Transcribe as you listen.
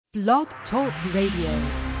Blog Talk Radio.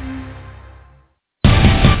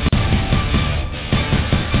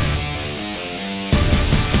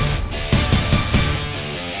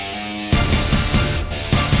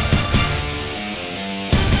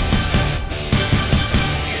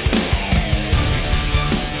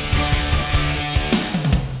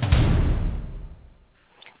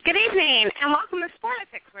 Good evening, and welcome to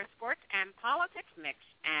Sporlitiks, where sports and politics mix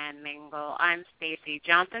and mingle. I'm Stacey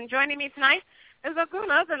Johnson. Joining me tonight is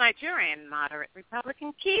Oguna, the Nigerian moderate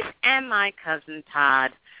Republican Keith, and my cousin Todd.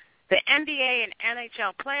 The NBA and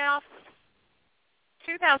NHL playoffs,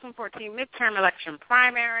 2014 midterm election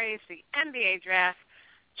primaries, the NBA draft,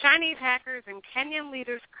 Chinese hackers and Kenyan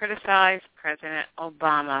leaders criticize President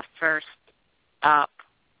Obama. First up,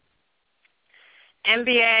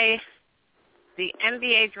 the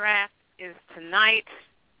NBA draft is tonight.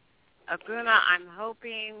 Oguna, I'm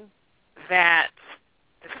hoping that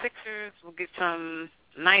the Sixers will get some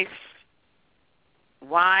nice,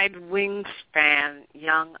 wide wingspan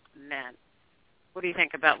young men. What do you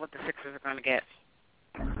think about what the Sixers are going to get?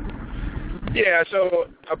 Yeah, so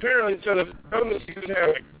apparently, the Sixers have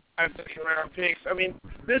like 5 second-round picks. I mean,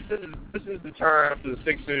 this is the time for the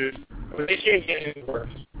Sixers. I mean, they can't get any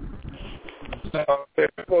worse. So there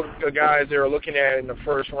are guys they were looking at in the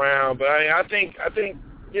first round, but I think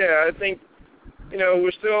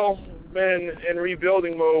we're still been in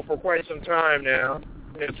rebuilding mode for quite some time now,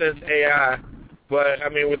 since AI. But I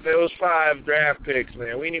mean, with those 5 draft picks,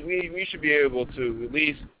 man, we should be able to at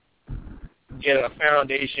least get a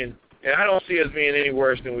foundation. And I don't see us being any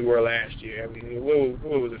worse than we were last year. I mean,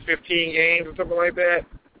 what was it, 15 games or something like that?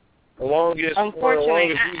 The longest.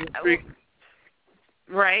 Unfortunately,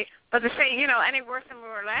 right. But to say, any worse than we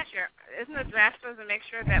were last year, isn't the draft supposed to make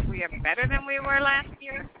sure that we are better than we were last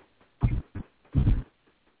year?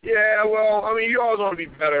 Yeah, well, I mean, you always want to be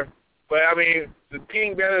better. But, I mean,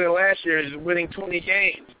 being better than last year is winning 20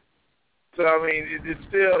 games. So, I mean, it's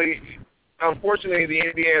still, unfortunately, the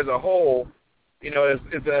NBA as a whole,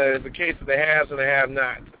 it's a case of the haves and the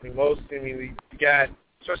have-nots. I mean, you got,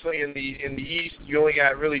 especially in the East, you only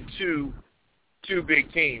got really two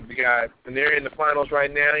big teams. And they're in the finals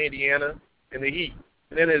right now, Indiana and the Heat.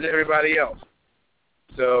 And then there's everybody else.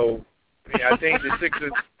 So, I think the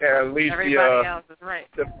Sixers have at least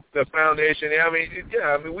the foundation. I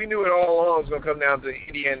mean, we knew it all along it was going to come down to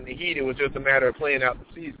Indiana and the Heat. It was just a matter of playing out the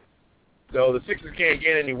season. So the Sixers can't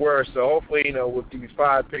get any worse. So hopefully, with these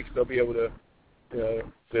 5 picks, they'll be able to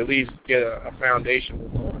at least get a foundation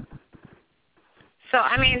going. So,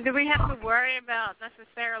 I mean, do we have to worry about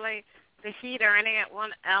necessarily the Heat or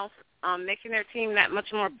anyone else making their team that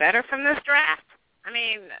much more better from this draft? I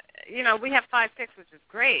mean, we have 5 picks, which is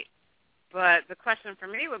great. But the question for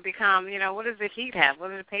me would become, what does the Heat have?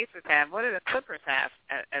 What do the Pacers have? What do the Clippers have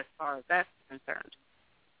as far as that's concerned?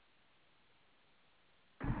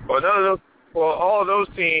 Well, all of those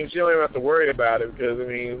teams, you don't even have to worry about it because, I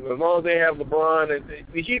mean, as long as they have LeBron,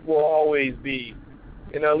 the Heat will always be,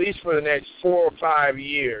 at least for the next 4 or 5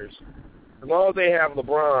 years, as long as they have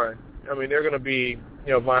LeBron, I mean, they're going to be,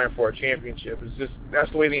 vying for a championship. It's just, that's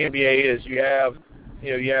the way the NBA is. You have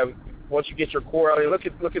once you get your core out, look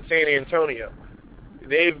at San Antonio.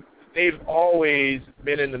 They've always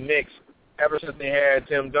been in the mix ever since they had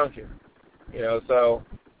Tim Duncan. So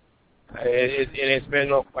it's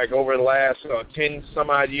been like over the last 10 some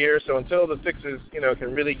odd years. So until the Sixers,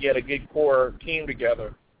 can really get a good core team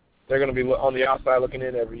together, they're going to be on the outside looking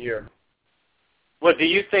in every year. Well, do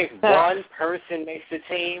you think one person makes the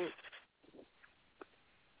team?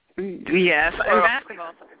 Yes, in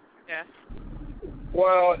basketball. Yes.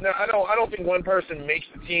 Well, no, I don't think one person makes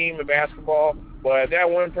the team in basketball, but if that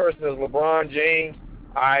one person is LeBron James,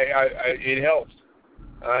 it helps.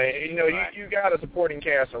 You got a supporting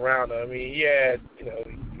cast around him. I mean, he had,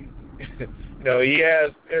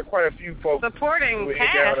 there are quite a few folks. Supporting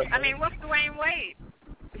cast? I mean, what's Dwayne Wade?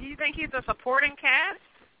 Do you think he's a supporting cast?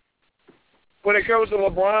 When it comes to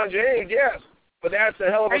LeBron James, yes, but that's a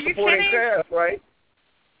hell of a supporting cast, right?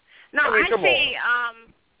 No,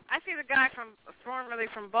 I see the guy formerly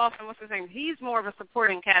from Boston. What's his name? He's more of a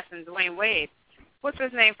supporting cast than Dwayne Wade. What's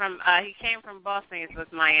his name from? He came from Boston. He's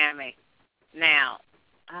with Miami now.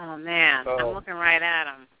 Oh man, I'm looking right at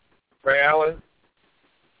him. Ray Allen.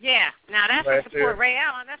 Yeah, now that's Ray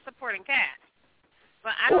Allen. That's supporting cast.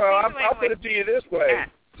 But I don't I'll put it to you this way. Yeah.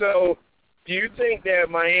 So, do you think that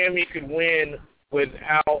Miami could win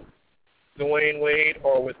without Dwayne Wade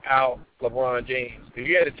or without LeBron James? If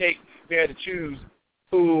you had to choose.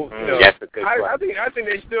 Who that's a good I think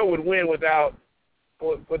they still would win without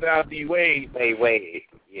D Wade. Wade,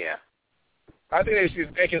 yeah. I think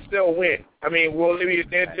they can still win. I mean, well, maybe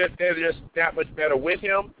they're just that much better with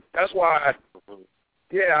him, That's why,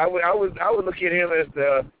 I would look at him as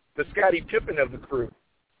the Scottie Pippen of the crew.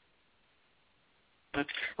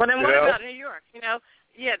 Well, then what about New York? Yeah.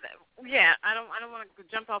 I don't want to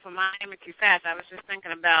jump off of Miami too fast. I was just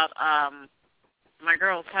thinking about my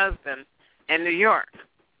girl's husband in New York.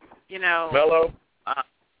 Mello.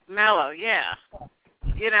 Mello, yeah.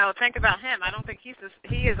 Think about him. I don't think he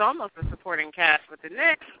is almost a supporting cast with the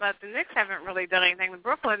Knicks, but the Knicks haven't really done anything. The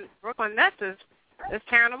Brooklyn Nets is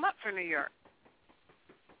tearing them up for New York.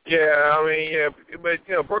 Yeah, but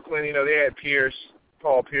Brooklyn, they had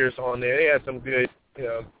Paul Pierce on there. They had some good,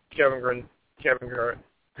 Kevin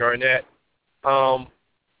Garnett.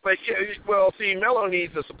 But Melo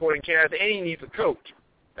needs a supporting cast, and he needs a coach.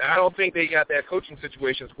 I don't think they got that coaching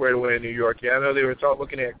situation squared away in New York yet. I know they were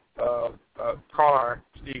looking at Carr,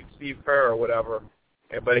 Steve Kerr or whatever,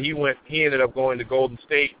 but he ended up going to Golden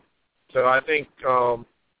State. So I think,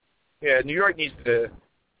 New York needs to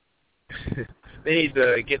they need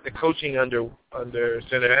to get the coaching under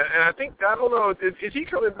center. And I don't know, is he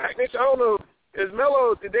coming back next? I don't know. Is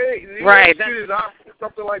Melo today? Did he shoot his option or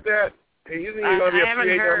something like that? He's going to be a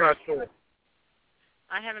free agent. I'm not sure.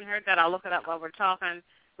 I haven't heard that. I'll look it up while we're talking.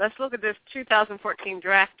 Let's look at this 2014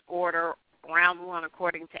 draft order, round 1,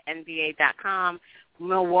 according to NBA.com.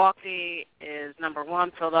 Milwaukee is number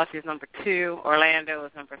 1. Philadelphia is number 2. Orlando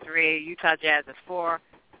is number 3. Utah Jazz is 4.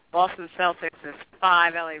 Boston Celtics is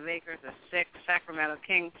 5. LA Lakers is 6. Sacramento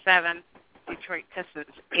Kings 7. Detroit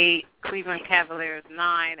Pistons 8. Cleveland Cavaliers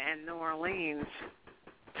 9. And New Orleans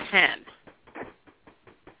 10.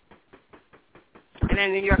 And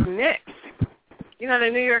then New York Knicks. The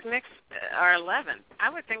New York Knicks are 11. I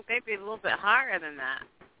would think they'd be a little bit higher than that.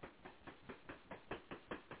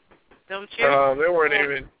 Don't you? They weren't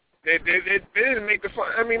even. They didn't make the.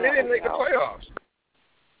 They didn't make the playoffs.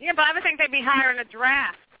 Yeah, but I would think they'd be higher in the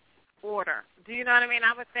draft order. Do you know what I mean?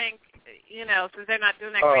 I would think, since they're not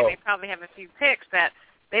doing that great, they probably have a few picks that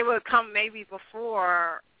they would come maybe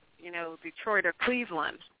before, Detroit or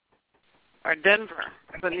Cleveland or Denver.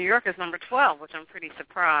 But New York is number 12, which I'm pretty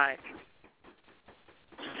surprised.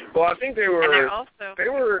 Well, I think they were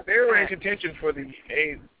in contention for the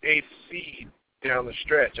eighth seed down the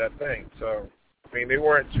stretch, I think. So, they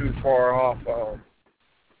weren't too far off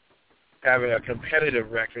having a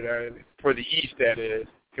competitive record for the East, that is.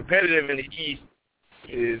 Competitive in the East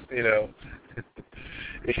is,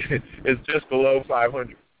 it's just below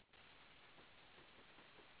 500.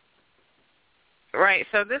 Right.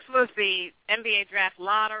 So this was the NBA draft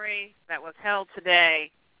lottery that was held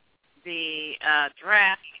today. The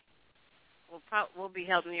draft will be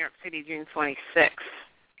held in New York City June 26th.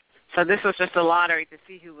 So this was just a lottery to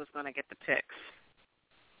see who was going to get the picks.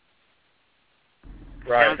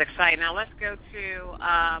 Right. Sounds exciting. Now let's go to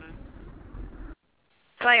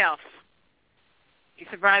playoffs. You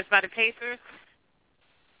surprised by the Pacers?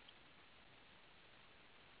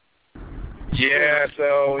 Yeah,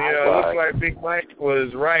 so, it looks like Big Mike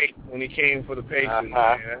was right when he came for the Pacers.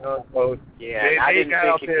 So they got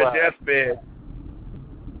out their deathbed.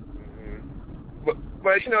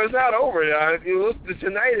 But it's not over.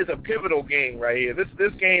 Tonight is a pivotal game right here.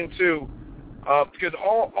 This game, too, because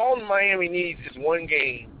all Miami needs is one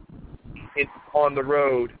game on the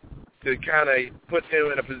road to kind of put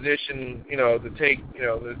them in a position,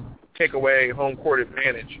 to take away home court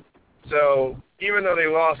advantage. So even though they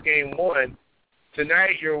lost game 1,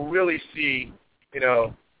 tonight you'll really see,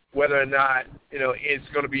 whether or not, it's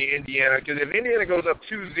going to be Indiana. Because if Indiana goes up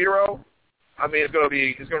 2-0, it's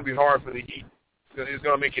going to be hard for the Heat. It's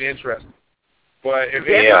going to make it interesting. But if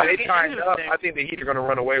they tie it up, I think the Heat are going to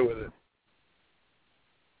run away with it.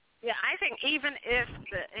 Yeah, I think even if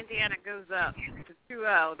the Indiana goes up to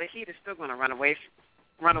 2-0, the Heat is still going to run away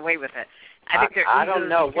with it. I don't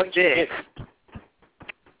know.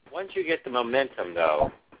 Once you get the momentum,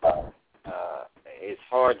 though, it's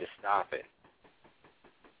hard to stop it.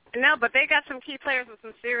 No, but they got some key players with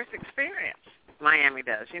some serious experience. Miami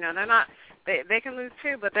does. They're not. They can lose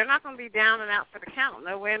too, but they're not going to be down and out for the count.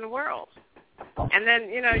 No way in the world. And then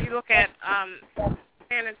you look at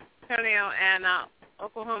San Antonio and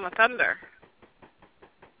Oklahoma Thunder.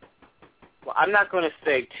 Well, I'm not going to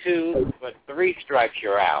say 2, but 3 strikes,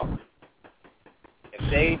 you're out. If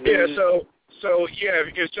they lose, So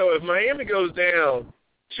if Miami goes down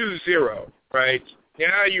 2-0, right?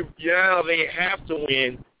 Now they have to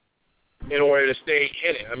win in order to stay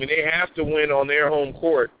in it. They have to win on their home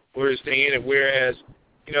court in order to stay in it. Whereas,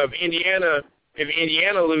 if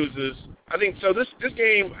Indiana loses, I think so. This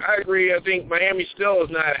game, I agree. I think Miami still is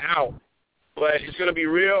not out, but it's going to be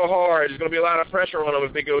real hard. There's going to be a lot of pressure on them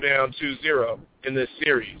if they go down 2-0 in this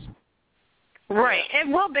series. Right. It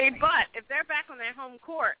will be, but if they're back on their home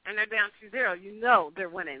court and they're down 2-0, you know they're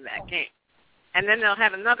winning that game. And then they'll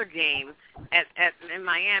have another game in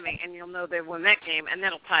Miami, and you'll know they won that game, and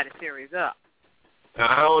that'll tie the series up.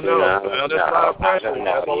 I don't know. That's a lot of pressure.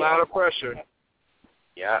 That's a lot of pressure.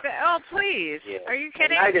 Yeah. Oh, please. Yeah. Are you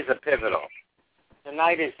kidding? Tonight is a pivotal.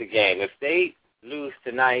 Tonight is the game. If they lose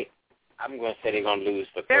tonight, I'm going to say they're going to lose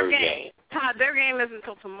the third game. Todd, their game isn't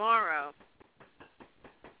until tomorrow.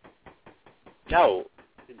 No.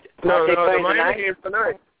 No, the Miami game's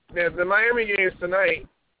tonight. Yeah, the Miami game's tonight.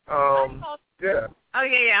 Yeah. Oh,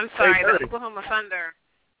 yeah, I'm sorry. The Oklahoma Thunder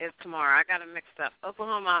is tomorrow. I got it mixed up.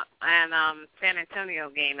 Oklahoma and San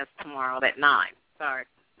Antonio game is tomorrow at 9. Sorry.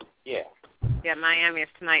 Yeah. Yeah, Miami is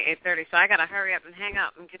tonight, 8:30. So I got to hurry up and hang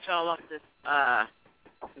up and get y'all off this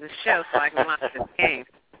show so I can watch this game.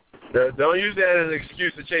 Don't use that as an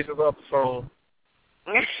excuse to chase us off the phone.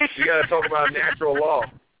 You got to talk about natural law.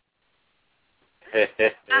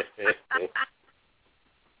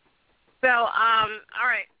 So, all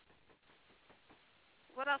right.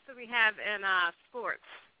 What else do we have in sports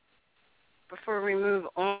before we move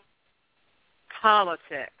on?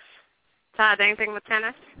 Politics. Todd, anything with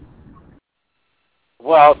tennis?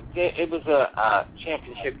 Well, it was a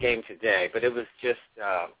championship game today, but it was just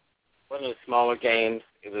one of the smaller games.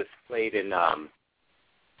 It was played in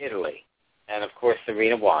Italy, and of course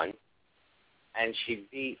Serena won, and she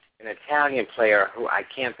beat an Italian player who I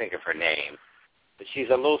can't think of her name, but she's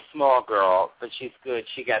a little small girl, but she's good.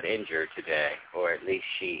 She got injured today, or at least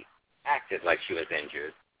she acted like she was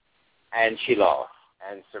injured, and she lost,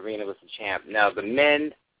 and Serena was the champ. Now the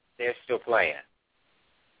men, they're still playing,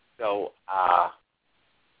 so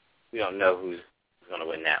we don't know who's going to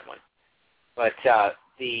win that one. But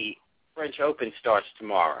the French Open starts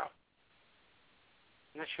tomorrow.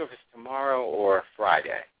 I'm not sure if it's tomorrow or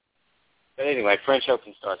Friday. But anyway, French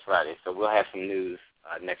Open starts Friday, so we'll have some news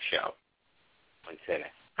next show on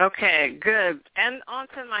tennis. Okay, good. And on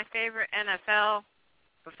to my favorite NFL,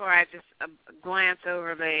 before I just glance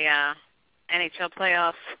over the NHL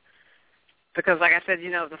playoffs, because like I said,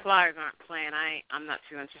 the Flyers aren't playing. I'm not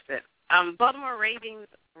too interested. Baltimore Ravens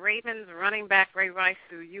running back Ray Rice,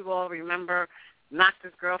 who you all remember, knocked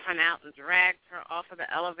his girlfriend out and dragged her off of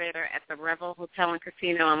the elevator at the Revel Hotel and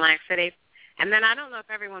Casino in Atlantic City. And then I don't know if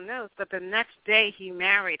everyone knows, but the next day he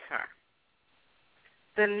married her.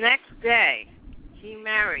 The next day he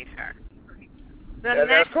married her.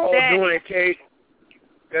 That's called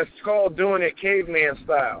doing it caveman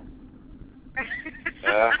style.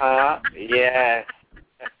 Yeah.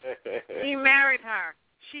 He married her.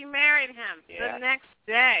 She married him the next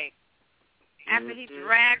day after he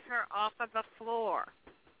dragged her off of the floor.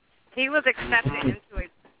 He was accepted into a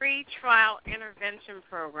pre-trial intervention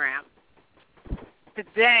program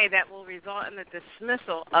today that will result in the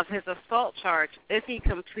dismissal of his assault charge if he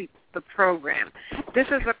completes the program. This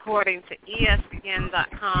is according to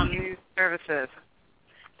ESPN.com news services.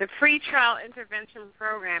 The pre-trial intervention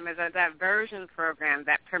program is a diversion program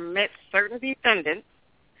that permits certain defendants,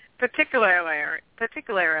 particularly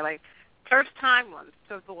first-time ones,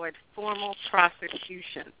 to avoid formal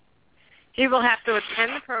prosecution. He will have to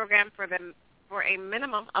attend the program for a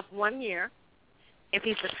minimum of 1 year. If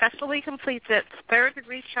he successfully completes it,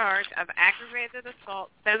 third-degree charge of aggravated assault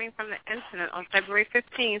stemming from the incident on February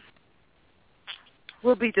 15th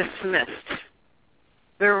will be dismissed.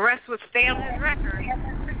 The arrest would stay on his record,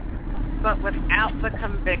 but without the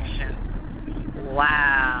conviction.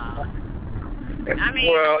 Wow. I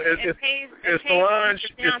mean, well, is Solange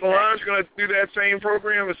going to do that same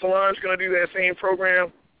program? Is Solange going to do that same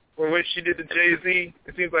program for which she did to Jay-Z?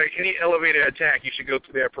 It seems like any elevator attack, you should go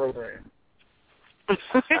through that program.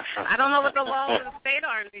 I don't know what the laws of the state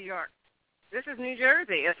are in New York. This is New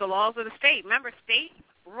Jersey. It's the laws of the state. Remember, state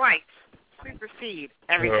rights supersede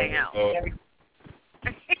everything else.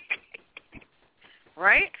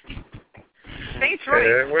 Right? States' rights.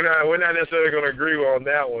 Yeah, we're not necessarily going to agree on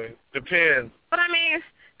that one. Depends. But, I mean,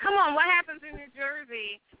 come on, what happens in New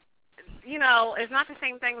Jersey, is not the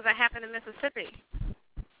same thing that happened in Mississippi.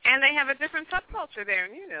 And they have a different subculture there,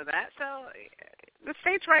 and you know that. So the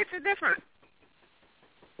states' rights are different.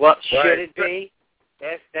 Well, should it be?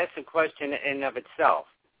 That's a question in and of itself.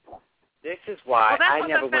 This is why I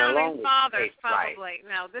never went along with states' rights.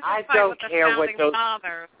 No, this is I don't care what those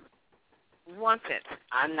fathers wanted.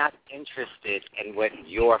 I'm not interested in what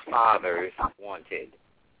your fathers wanted.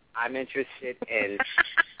 I'm interested in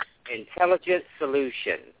intelligent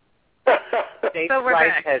solutions. States'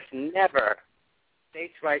 rights has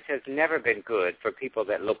never been good for people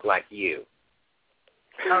that look like you.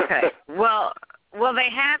 Okay. Well, Well, they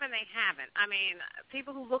have and they haven't. I mean,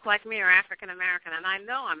 people who look like me are African-American, and I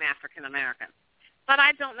know I'm African-American. But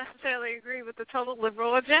I don't necessarily agree with the total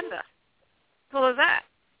liberal agenda. Cool as that.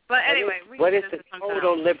 But anyway, what is the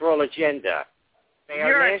total liberal agenda? Fairness,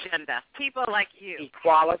 your agenda. People like you.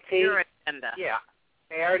 Equality. Your agenda. Yeah.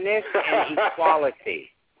 Fairness and equality.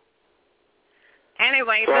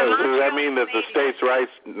 Anyway, so does that mean that the states'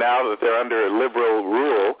 rights, now that they're under a liberal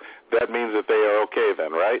rule, that means that they are okay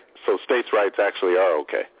then, right? So states' rights actually are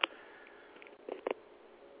okay.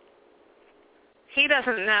 He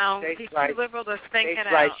doesn't know. He's too liberal to think it out.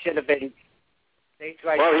 States' rights should have been.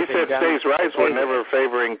 Well, he said states' rights were never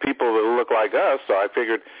favoring people that look like us, so I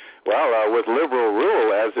figured, well, with liberal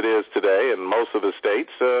rule as it is today in most of the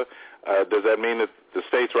states, does that mean that the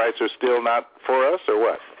states' rights are still not for us, or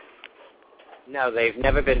what? No, they've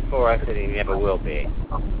never been for us, and they never will be.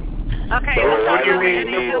 Okay. So why do we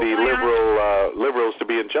need the liberals to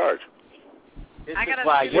be in charge? This is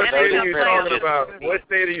why what state are you talking about? What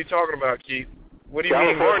state are you talking about, Keith? What do you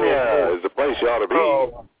mean? California is the place you ought to be.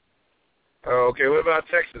 Oh, okay. What about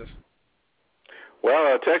Texas?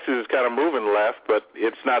 Well, Texas is kind of moving left, but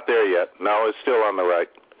it's not there yet. No, it's still on the right.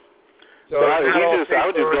 So I was just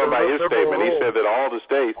going by his statement. He said that all the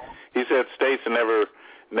states, he said states never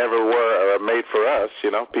were made for us,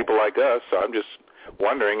 people like us. So I'm just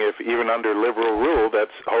wondering if even under liberal rule that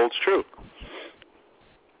holds true.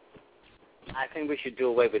 I think we should do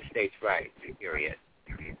away with states' rights, period.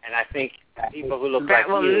 And I think people who look like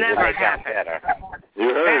you will make that better.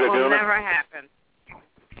 You heard it, That will never happen.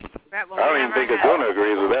 I don't even think Aduna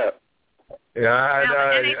agrees with that. Yeah,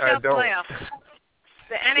 I don't.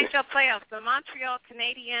 The NHL playoffs, the Montreal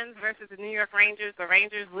Canadiens versus the New York Rangers. The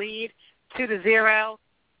Rangers lead 2-0.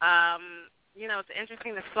 It's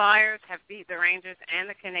interesting. The Flyers have beat the Rangers and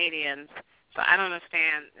the Canadiens. So I don't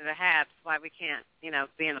understand the Habs why we can't,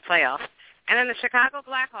 be in the playoffs. And then the Chicago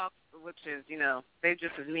Blackhawks, which is, they're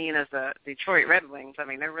just as mean as the Detroit Red Wings. I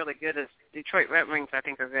mean, they're really good as Detroit Red Wings, I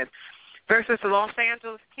think, are good. Versus the Los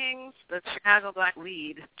Angeles Kings, the Chicago Black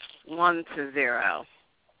lead 1-0.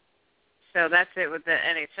 So that's it with the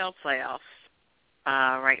NHL playoffs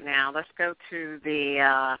right now. Let's go to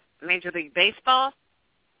the Major League Baseball.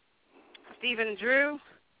 Stephen Drew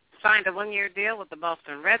signed a one-year deal with the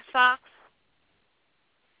Boston Red Sox.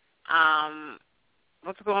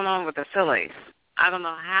 What's going on with the Phillies? I don't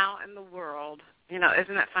know how in the world. Isn't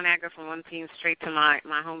that funny? I go from one team straight to my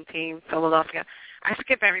home team, Philadelphia. I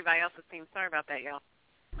skip everybody else's team. Sorry about that, y'all.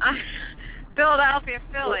 Philadelphia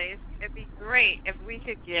Phillies, it'd be great if we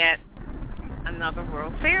could get another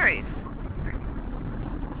World Series.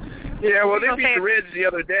 Yeah, well, they beat the Reds the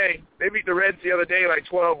other day. They beat the Reds the other day like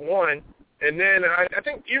 12-1. And then I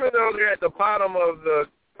think even though they're at the bottom of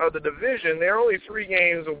the division, they're only 3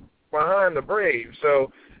 games behind the Braves.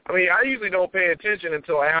 So, I mean, I usually don't pay attention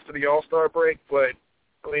until after the All-Star break, but,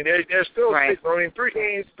 I mean, they're still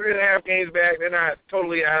 3.5 games back. They're not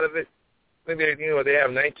totally out of it. I think they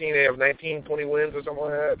have 19, 20 wins or something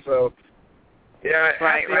like that. So, yeah,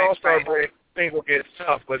 after the All-Star break, things will get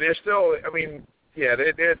tough. But they're still, I mean, yeah,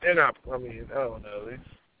 they're not, I mean, I don't know.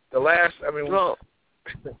 The last, I mean,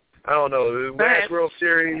 I don't know. The last World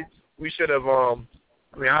Series, we should have, our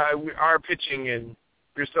pitching, and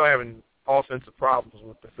we're still having offensive problems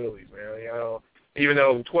with the Phillies, man. Even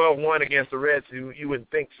though 12-1 against the Reds, you wouldn't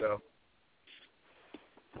think so.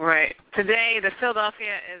 Right. Today, the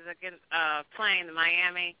Philadelphia is again playing the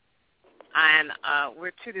Miami, and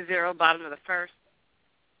we're 2-0, bottom of the first.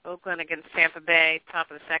 Oakland against Tampa Bay,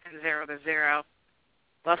 top of the second, 0-0.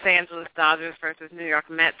 Los Angeles Dodgers versus New York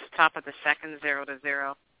Mets, top of the second,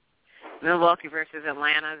 0-0. Milwaukee versus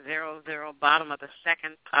Atlanta, 0-0, bottom of the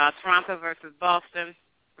second. Toronto versus Boston,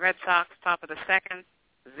 Red Sox, top of the second,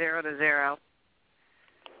 0-0.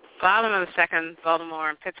 Bottom of the second, Baltimore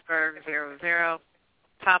and Pittsburgh, 0-0.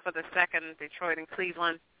 Top of the second, Detroit and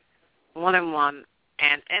Cleveland, 1-1.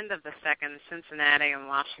 And end of the second, Cincinnati and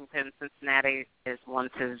Washington. Cincinnati is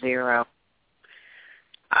 1-0.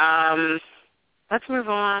 Let's move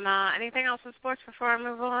on. Anything else in sports before I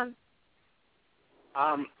move on?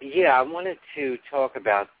 Yeah, I wanted to talk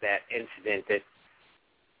about that incident that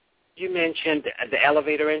you mentioned, the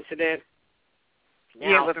elevator incident.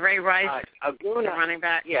 Now, with Ray Rice, the running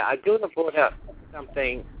back. Yeah, Aguna brought up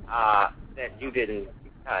something that you didn't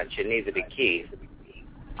touch, and neither did Keith.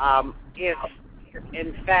 If,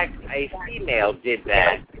 in fact, a female did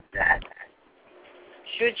that,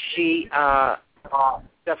 should she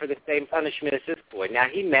suffer the same punishment as this boy? Now,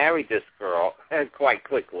 he married this girl quite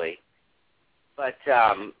quickly, but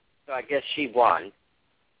so I guess she won.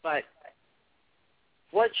 But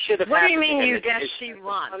what should have happened? What do you mean you guess she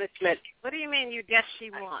won? Punishment? What do you mean you guess she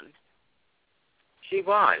won? she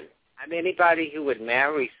won. I mean, anybody who would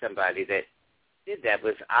marry somebody that did that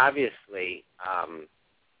was obviously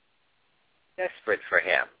desperate for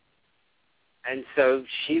him. And so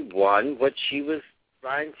she won what she was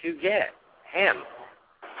trying to get, him.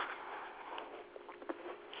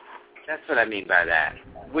 That's what I mean by that.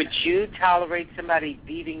 Would you tolerate somebody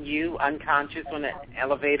beating you unconscious on an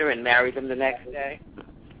elevator and marry them the next day?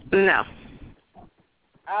 No.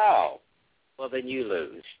 Oh. Well, then you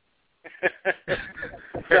lose.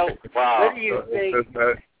 So, wow. What do you think?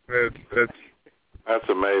 That's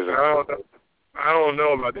amazing. I don't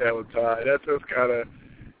know about that with Todd. That's just kind of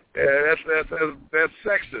that's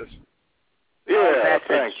sexist. Yeah, that's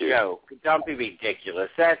a joke. Don't be ridiculous.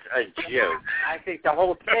 That's a joke. I think the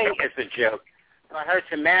whole thing is a joke. For her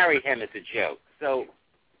to marry him is a joke. So,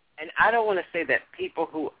 and I don't want to say that people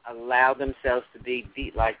who allow themselves to be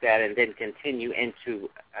beat like that and then continue into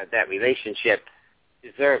that relationship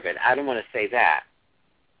deserve it. I don't want to say that.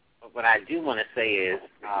 But what I do want to say is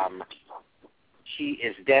she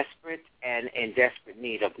is desperate and in desperate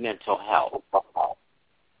need of mental health.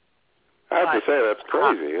 I have to say that's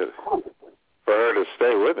crazy for her to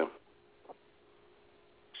stay with him.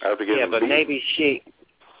 After getting but beat.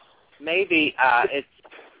 maybe it's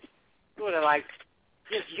sort of like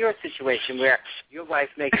just your situation where your wife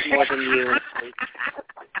makes more than you.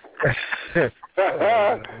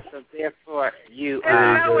 So therefore, you.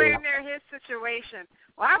 It's nowhere near his situation.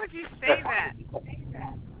 Why would you say that?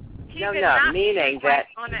 He did not meaning that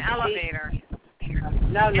on the elevator.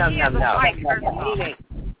 No. Meaning,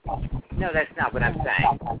 no, that's not what I'm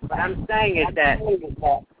saying. What I'm saying is that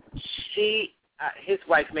his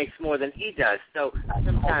wife makes more than he does, so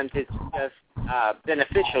sometimes it's just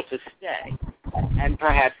beneficial to stay, and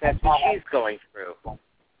perhaps that's what she's going through.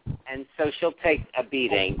 And so she'll take a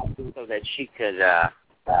beating so that she could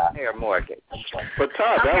pay her mortgage. But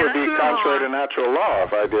Todd, that would be contrary to natural law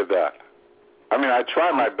if I did that. I mean, I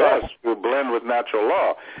try my best to blend with natural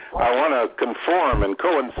law. I want to conform and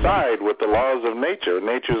coincide with the laws of nature.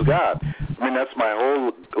 Nature's God. I mean, that's my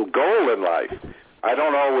whole goal in life. I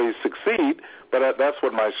don't always succeed, but that's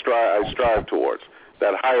what I strive towards,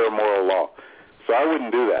 that higher moral law. So I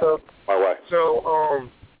wouldn't do that, my wife. So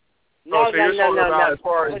you're talking about as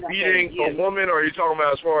far as beating a woman, or are you talking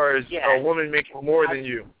about as far as a woman making more than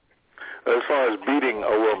you? As far as beating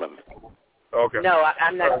a woman. Okay. No,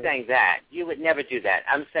 I'm not saying that. You would never do that.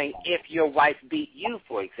 I'm saying if your wife beat you,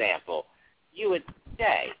 for example, you would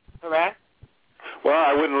stay, correct? Well,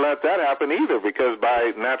 I wouldn't let that happen either, because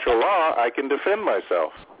by natural law, I can defend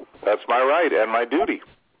myself. That's my right and my duty.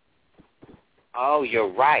 Oh,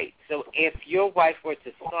 you're right. So if your wife were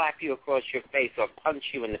to slap you across your face or punch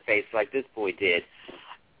you in the face like this boy did,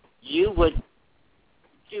 you would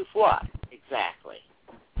do what exactly?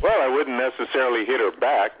 Well, I wouldn't necessarily hit her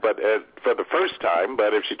back, but for the first time.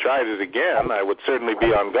 But if she tried it again, I would certainly be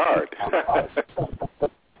on guard.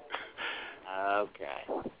 Okay.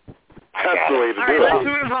 That's the way to do it. All right, let's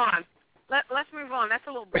move on. Let's move on. That's a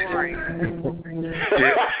little boring.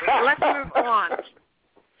 Let's move on.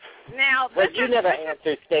 Now, but you never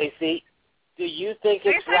answered, Stacey. Do you think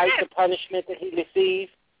it's right the punishment that he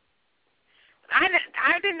received? I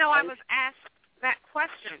didn't know I was asked that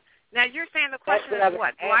question. Now, you're saying the question is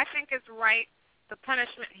what? Do I think it's right the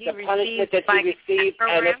punishment he received? The punishment that he received,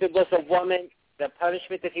 and if it was a woman, the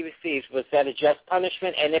punishment that he received, was that a just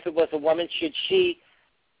punishment? And if it was a woman, should she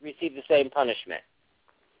receive the same punishment?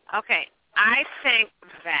 Okay. I think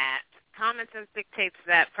that common sense dictates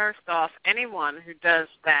that, first off, anyone who does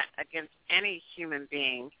that against any human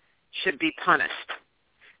being should be punished,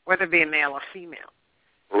 whether it be a male or female.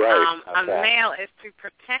 Right. A male is to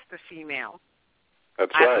protect the female.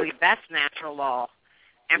 That's I right. believe that's natural law.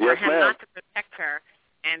 And yes, for him ma'am. not to protect her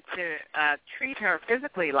and to treat her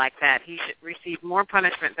physically like that, he should receive more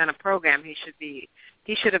punishment than a program. He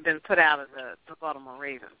should have been put out of the Baltimore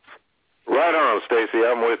Ravens. Right on, Stacey.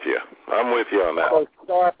 I'm with you. I'm with you on that. So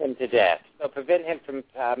starve him to death. So prevent him from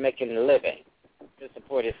making a living to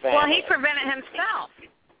support his family. Well, he prevented himself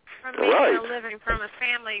from making a living from a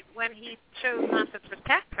family when he chose not to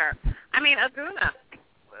protect her. I mean, Aguna,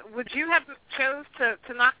 would you have chose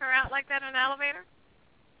to knock her out like that in an elevator?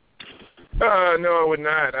 No, I would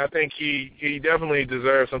not. I think he definitely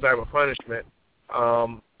deserves some type of punishment.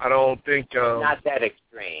 I don't think... not that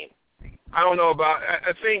extreme. I don't know about...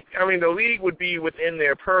 I mean, the league would be within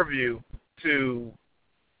their purview to...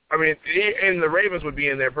 I mean, and the Ravens would be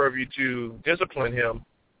in their purview to discipline him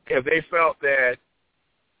if they felt that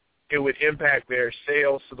it would impact their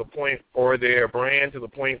sales to the point, or their brand to the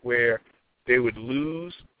point where they would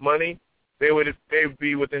lose money. They would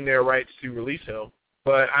be within their rights to release him.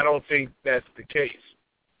 But I don't think that's the case.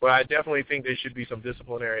 But I definitely think there should be some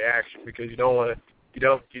disciplinary action because you don't want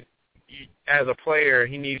to. As a player,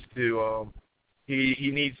 he needs to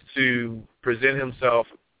he needs to present himself.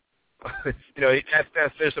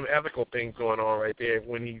 There's some ethical things going on right there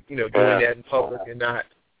when he doing that in public and not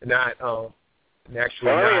actually.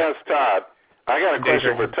 Well, let me ask Todd. I got a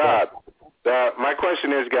question for Todd. My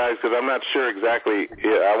question is, guys, because I'm not sure exactly.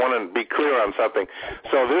 I want to be clear on something.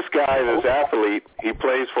 So this guy, this athlete, he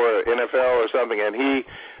plays for NFL or something, and he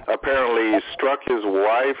apparently struck his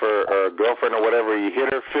wife or girlfriend or whatever. He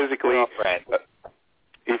hit her physically.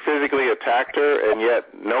 He physically attacked her, and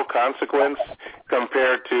yet no consequence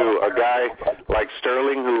compared to a guy like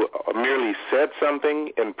Sterling who merely said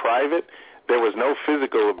something in private. There was no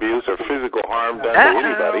physical abuse or physical harm done to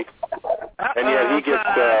anybody, and yet he gets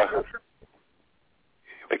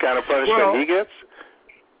the kind of punishment he gets.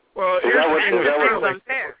 Well, here's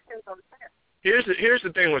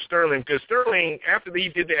the thing with Sterling, because Sterling, after he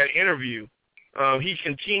did that interview, he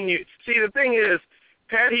continued. See, the thing is,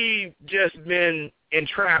 had he just been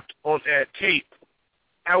entrapped on that tape,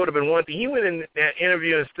 that would have been one thing. He went in that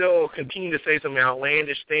interview and still continued to say some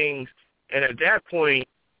outlandish things, and at that point,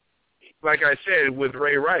 like I said, with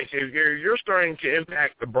Ray Rice, if you're starting to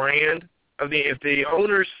impact the brand of if the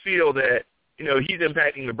owners feel that he's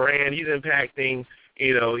impacting the brand, he's impacting,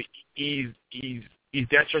 he's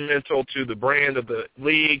detrimental to the brand of the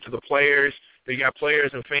league, to the players. They got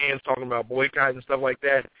players and fans talking about boycotts and stuff like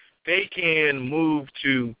that. They can move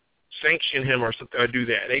to sanction him or do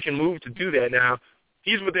that. They can move to do that. Now,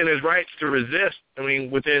 he's within his rights to resist. I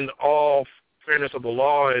mean, within all fairness of the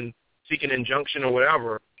law and seek an injunction or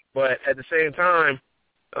whatever. But at the same time,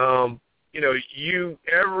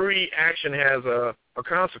 every action has a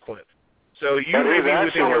consequence. So you but may his be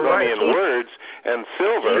action within your was only rights. in words. And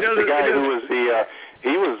Silver, the guy who was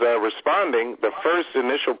he was responding. The first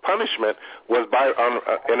initial punishment was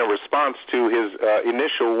in a response to his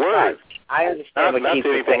initial words. I understand what Keith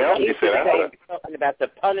is saying. Keith is talking about the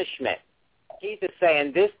punishment. Keith is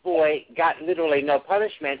saying this boy got literally no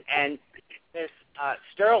punishment, and this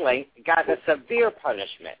Sterling got a severe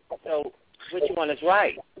punishment. So which one is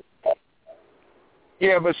right?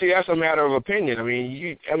 Yeah, but see, that's a matter of opinion. I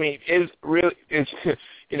mean, it's really,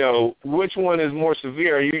 which one is more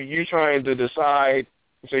severe? You're trying to decide.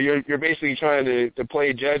 So you're basically trying to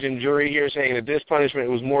play judge and jury here, saying that this punishment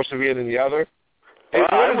was more severe than the other. Well,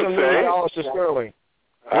 what is $1 million to Sterling?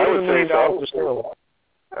 I would say so. To Sterling?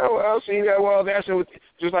 Well, see that. Well, that's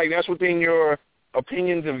that's within your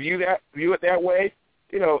opinion to view it that way.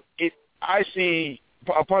 I see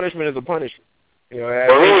a punishment as a punishment. Well,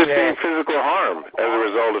 he was seeing physical harm as a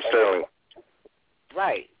result of Sterling.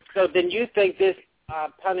 Right. So then you think this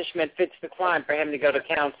punishment fits the crime for him to go to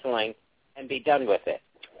counseling and be done with it?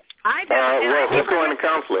 I don't. Well, who's going to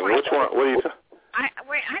counseling? Which one? What are you talking? I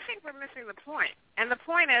think we're missing the point. And the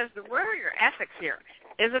point is, where are your ethics here?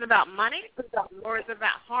 Is it about money, or is it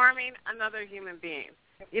about harming another human being?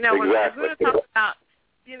 When Aguna talks about,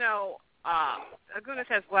 Aguna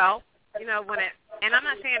says, well, when it, and I'm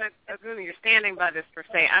not saying, Aguna, you're standing by this per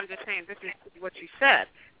se. I'm just saying this is what you said.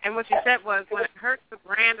 And what you said was when it hurts the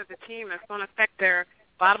brand of the team, it's going to affect their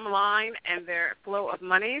bottom line and their flow of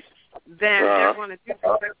monies, then they're going to do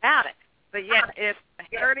something about it. But yet, if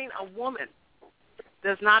hurting a woman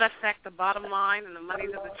does not affect the bottom line and the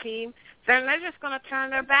monies of the team, then they're just going to turn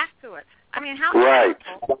their back to it. I mean, how right.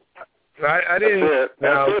 I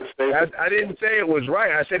didn't say it was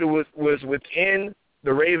right. I said it was within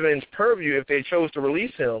the Ravens' purview if they chose to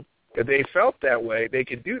release him. If they felt that way, they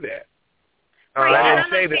could do that. I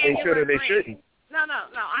didn't say that they should or they shouldn't. No.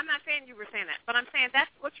 I'm not saying you were saying that. But I'm saying that's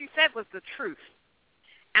what you said was the truth.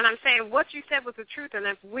 And I'm saying what you said was the truth. And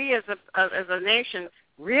if we as a nation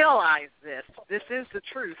realize this is the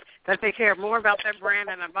truth, that they care more about their brand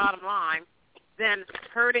and their bottom line than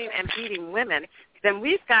hurting and beating women, then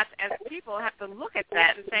we've got, as people, have to look at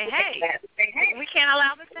that and say, hey, we can't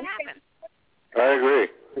allow this to happen. I agree,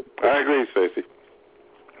 Stacey.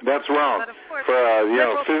 That's wrong. But of course,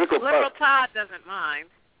 physical. Liberal Todd doesn't mind.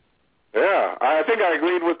 Yeah, I think I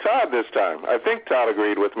agreed with Todd this time. I think Todd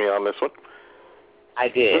agreed with me on this one. I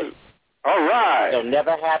did. All right. It'll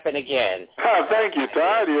never happen again. Oh, thank you,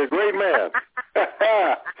 Todd. You're a great man.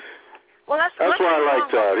 Well, that's why I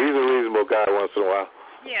like Todd. He's a reasonable guy once in a while.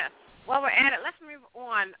 Yeah. While we're at it, let's move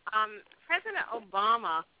on. President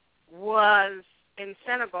Obama was in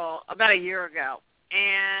Senegal about a year ago,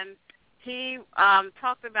 and he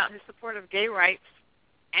talked about his support of gay rights,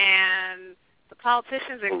 and the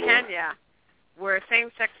politicians in Kenya, where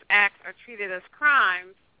same-sex acts are treated as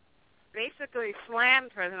crimes, basically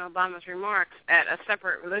slammed President Obama's remarks at a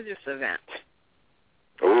separate religious event.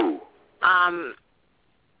 Ooh.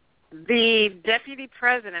 The deputy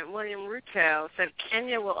president, William Ruto, said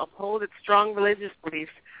Kenya will uphold its strong religious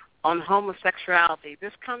beliefs on homosexuality.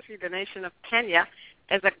 This country, the nation of Kenya,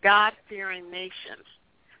 is a God-fearing nation.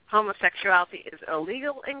 Homosexuality is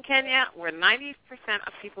illegal in Kenya, where 90%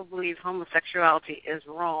 of people believe homosexuality is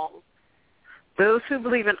wrong. Those who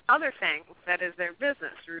believe in other things, that is their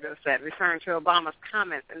business, Ruto said, referring to Obama's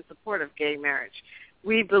comments in support of gay marriage.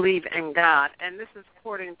 We believe in God. And this is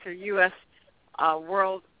according to U.S.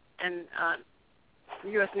 World and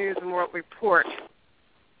U.S. News and World Report,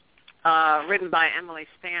 written by Emily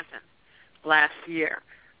Stanton last year.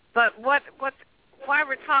 But why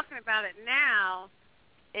we're talking about it now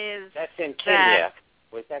is that's in Kenya.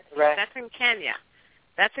 Was that correct? That's in Kenya.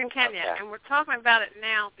 That's in Kenya, okay. And we're talking about it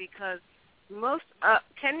now because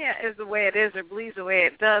Kenya is the way it is, or believes the way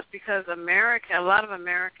it does, because a lot of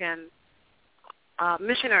American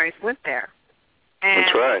missionaries went there, and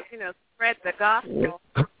that's right. Spread the gospel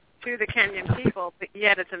to the Kenyan people. But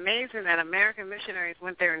yet, it's amazing that American missionaries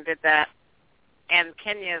went there and did that, and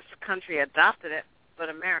Kenya's country adopted it, but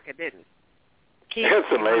America didn't. Keith,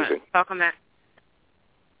 that's amazing. Talk on that.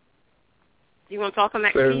 You want to talk on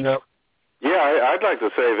that, Keith? Yeah, I'd like to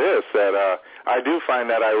say this, that I do find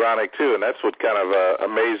that ironic, too, and that's what kind of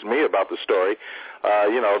amazed me about the story.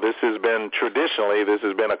 This has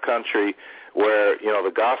been a country where,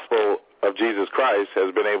 the gospel of Jesus Christ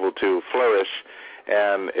has been able to flourish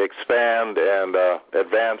and expand and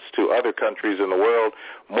advance to other countries in the world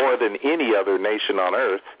more than any other nation on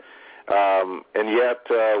earth. And yet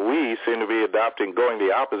we seem to be going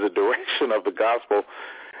the opposite direction of the gospel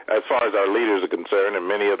as far as our leaders are concerned and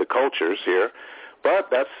many of the cultures here.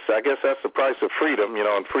 But I guess that's the price of freedom,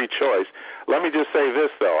 and free choice. Let me just say this,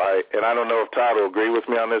 though, and I don't know if Todd will agree with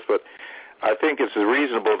me on this, but I think it's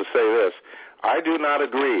reasonable to say this. I do not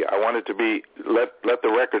agree. I want it to be, let the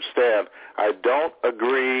record stand. I don't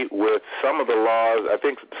agree with some of the laws. I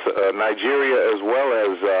think Nigeria as well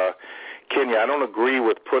as Kenya, I don't agree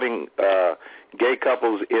with putting gay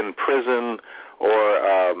couples in prison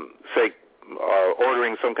or,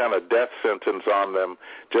 ordering some kind of death sentence on them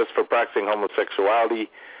just for practicing homosexuality.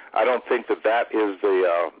 I don't think that is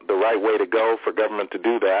the right way to go for government to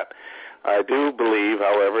do that. I do believe,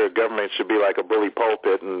 however, government should be like a bully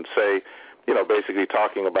pulpit and say, basically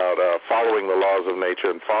talking about following the laws of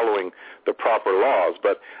nature and following the proper laws.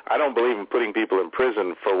 But I don't believe in putting people in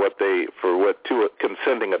prison for what two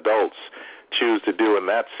consenting adults choose to do in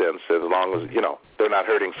that sense, as long as, they're not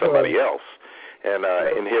hurting somebody else and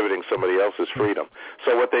inhibiting somebody else's freedom.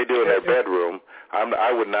 So what they do in their bedroom,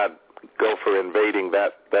 I would not go for invading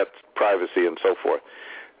that privacy and so forth.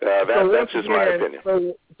 That's just my opinion.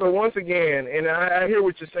 So once again, and I hear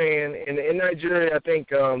what you're saying, in Nigeria, I think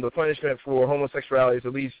the punishment for homosexuality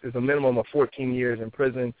is a minimum of 14 years in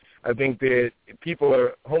prison. I think that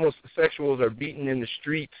homosexuals are beaten in the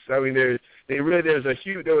streets. I mean, there was a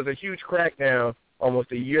huge crackdown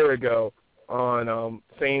almost a year ago on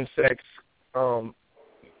same-sex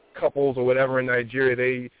couples or whatever in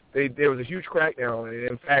Nigeria. There was a huge crackdown, and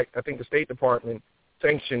in fact, I think the State Department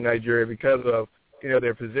sanctioned Nigeria because of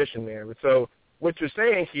their position there. So what you're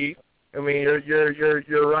saying, Keith, I mean,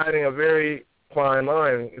 you're riding a very fine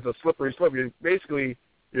line. It's a slippery slope.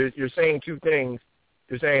 You're saying two things.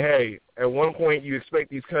 You're saying, hey, at one point you expect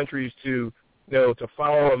these countries to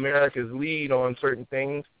follow America's lead on certain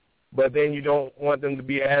things, but then you don't want them to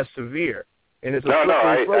be as severe. And it's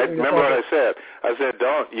I remember what I said. I said,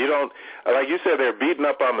 like you said, they're beaten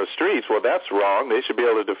up on the streets. Well, that's wrong. They should be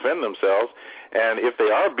able to defend themselves. And if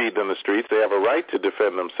they are beaten in the streets, they have a right to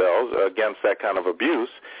defend themselves against that kind of abuse.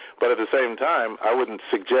 But at the same time, I wouldn't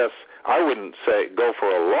say go for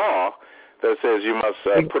a law that says you must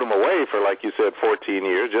put them away for, like you said, 14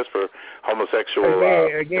 years just for homosexual.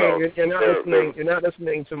 You're not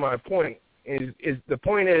listening to my point. The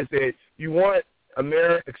point is that you want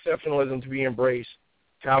American exceptionalism to be embraced.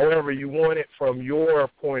 However, you want it from your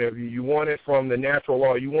point of view. You want it from the natural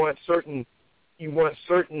law. You want certain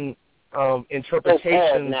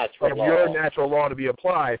interpretations of your natural law to be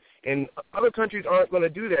applied. And other countries aren't going to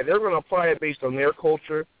do that. They're going to apply it based on their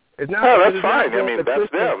culture. It's not. Oh, that's fine. I mean,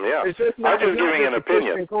 that's them. Yeah. I'm just giving an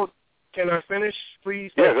opinion. Can I finish,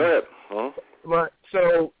 please? Yeah, go ahead.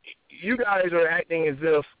 So you guys are acting as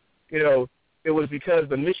if it was because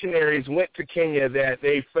the missionaries went to Kenya that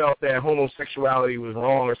they felt that homosexuality was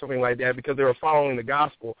wrong or something like that because they were following the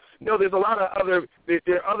gospel. No, there's a lot of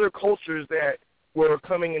there are other cultures that were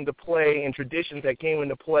coming into play and traditions that came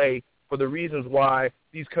into play for the reasons why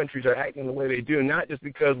these countries are acting the way they do, not just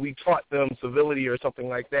because we taught them civility or something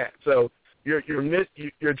like that. So you're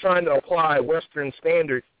trying to apply Western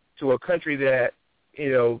standards to a country that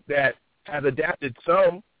that has adapted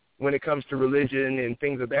some when it comes to religion and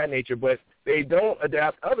things of that nature, but they don't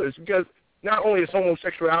adapt others because not only is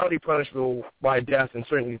homosexuality punishable by death in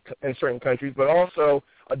certain countries, but also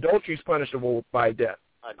adultery is punishable by death.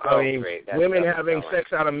 Adultery, I mean, women having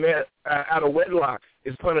sex out of wedlock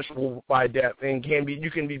is punishable by death, and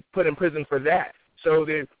you can be put in prison for that. So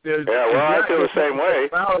there's I feel the same way.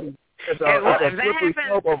 It's a slippery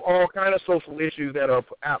slope of all kind of social issues that are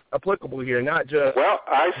applicable here, not just. Well,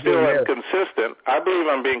 I still am consistent. I believe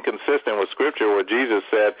I'm being consistent with Scripture, where Jesus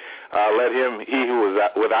said, "Let he who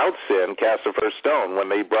was without sin cast the first stone." When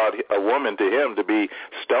they brought a woman to him to be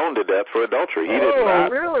stoned to death for adultery, he did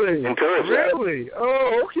not encourage that. Really?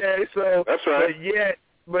 Oh, okay. So that's right.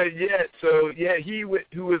 But yet, he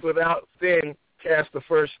who was without sin cast the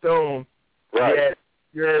first stone. Right. Yet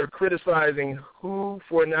you're criticizing who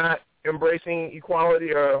for not embracing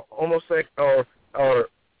equality or homosexual, or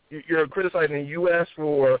you're criticizing the U.S.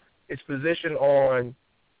 for its position on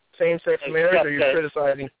same-sex marriage, or you're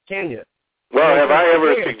criticizing Kenya? Well, have I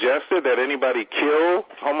ever suggested that anybody kill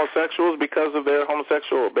homosexuals because of their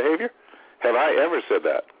homosexual behavior? Have I ever said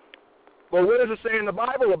that? Well, what does it say in the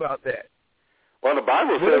Bible about that? Well, the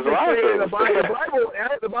Bible says a lot of things.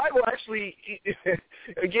 The Bible actually,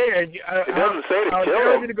 again, it doesn't say to kill them. I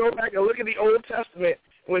encourage you to go back and look at the Old Testament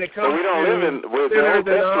when it comes we don't to live in with sinners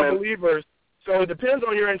the Old and non-believers. So it depends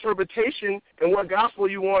on your interpretation and what gospel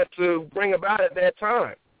you want to bring about at that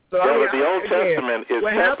time. So the Old Testament is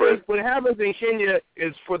separate. What happens in Kenya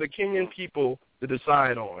is for the Kenyan people to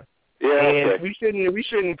decide on. Yeah, and we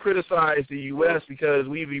shouldn't criticize the U.S. because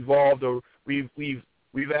we've evolved or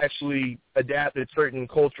we've actually adapted certain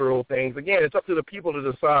cultural things. Again, it's up to the people to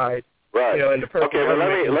decide. Right. You know, okay, but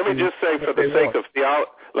let me just say for the sake of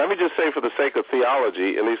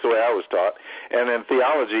theology, at least the way I was taught, and in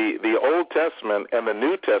theology, the Old Testament and the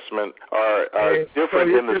New Testament are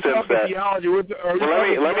different in the sense that.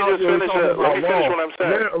 Let me just finish what I'm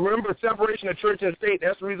saying. Remember, separation of church and state.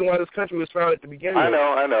 That's the reason why this country was founded at the beginning. I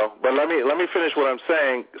know. But let me finish what I'm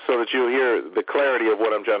saying so that you'll hear the clarity of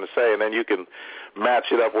what I'm trying to say, and then you can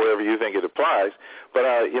match it up wherever you think it applies. But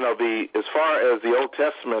as far as the Old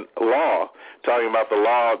Testament law, talking about the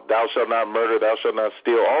law, thou shalt not murder, thou shalt not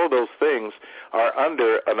steal, all of those things are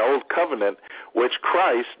under an old covenant, which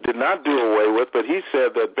Christ did not do away with, but he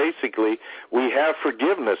said that basically we have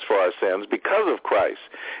forgiveness for our sins because of Christ,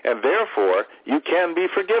 and therefore you can be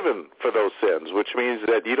forgiven for those sins, which means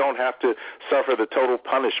that you don't have to suffer the total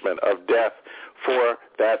punishment of death for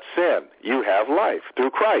that sin. You have life through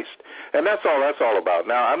Christ. And that's all about.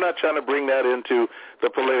 Now, I'm not trying to bring that into the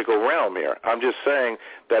political realm here. I'm just saying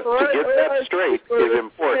that to get that straight is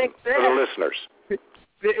important for the listeners.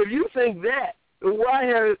 If you think that,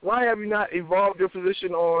 why have you not evolved your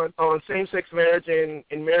position on same-sex marriage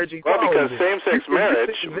and marriage equality? Well, because same-sex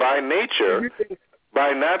marriage, by nature,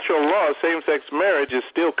 by natural law, same-sex marriage is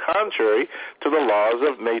still contrary to the laws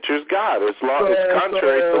of nature's God. It's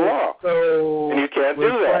contrary to law. And you can't do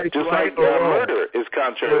that. Just like murder is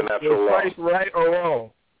contrary to natural law. Is Christ right or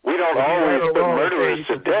wrong? We don't always put murderers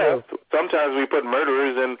to death. Sometimes we put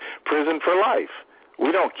murderers in prison for life.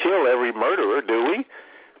 We don't kill every murderer, do we?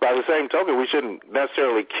 By the same token, we shouldn't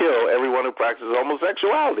necessarily kill everyone who practices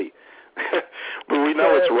homosexuality. But we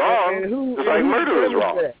know it's wrong, just like murder is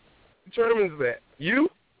wrong. Who determines that? You?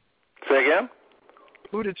 Say again?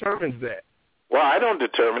 Who determines that? Well, I don't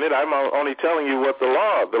determine it. I'm only telling you what the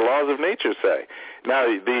laws of nature say. Now,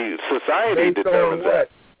 the society determines that.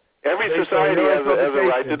 Every society has a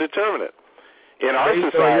right to determine it. In our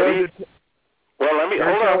society, well,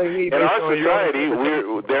 hold on. In our society,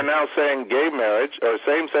 they're now saying gay marriage or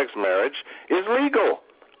same-sex marriage is legal.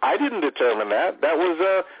 I didn't determine that. That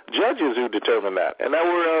was judges who determined that, and that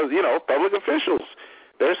were public officials.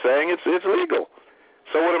 They're saying it's legal.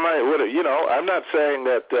 So I'm not saying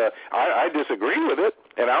that I disagree with it,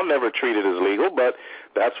 and I'll never treat it as legal, but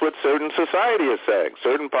that's what certain society is saying,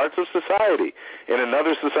 certain parts of society. In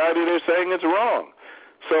another society, they're saying it's wrong.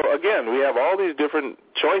 So, again, we have all these different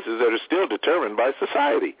choices that are still determined by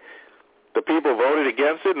society. The people voted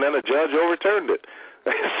against it, and then a judge overturned it.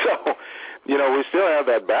 So, we still have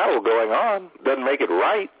that battle going on. Doesn't make it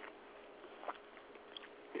right.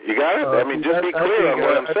 You got it? Just be clear on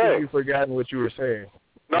what I'm saying. I think you've forgotten what you were saying.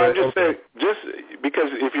 No, I'm just saying, just because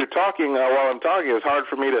if you're talking while I'm talking, it's hard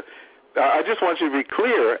for me to. I just want you to be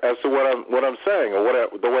clear as to what I'm saying or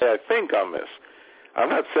the way I think on this. I'm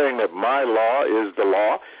not saying that my law is the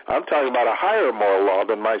law. I'm talking about a higher moral law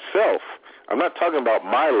than myself. I'm not talking about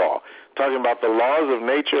my law. I'm talking about the laws of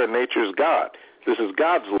nature and nature's God. This is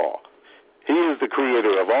God's law. He is the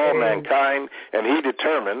creator of all mankind, and he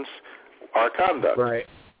determines our conduct. Right.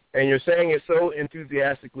 And you're saying it so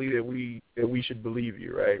enthusiastically that we should believe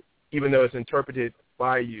you, right? even though it's interpreted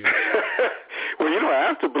by you. Well, you don't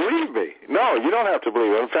have to believe me. No, you don't have to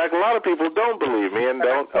believe me. In fact, a lot of people don't believe me and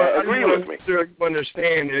don't agree with me. You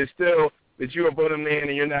understand that it's still that you're but a man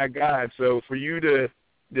and you're not God. So for you to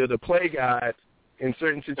play God in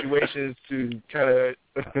certain situations to kind of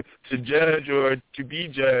to judge or to be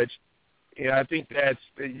judged, I think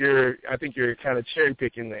you're kind of cherry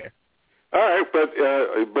picking there. All right, but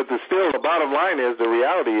the bottom line is, the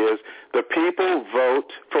reality is the people vote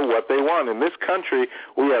for what they want. In this country,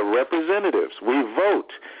 we have representatives. We vote.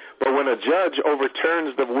 But when a judge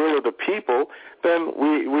overturns the will of the people, then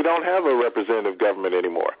we don't have a representative government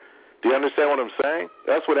anymore. Do you understand what I'm saying?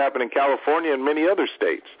 That's what happened in California and many other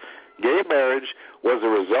states. Gay marriage was a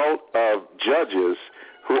result of judges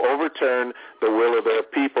who overturned the will of their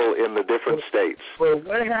people in the different states. But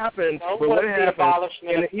what happens?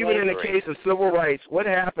 Even in the case of civil rights, what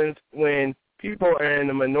happens when people are in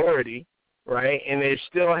the minority, right, and they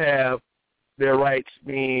still have their rights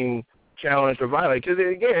being challenged or violated? Because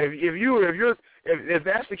again, if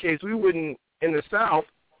that's the case, we wouldn't in the South.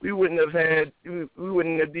 We wouldn't have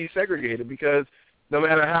desegregated, because no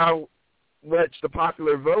matter how much the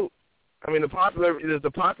popular vote, does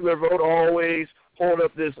the popular vote always hold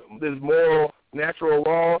up this moral natural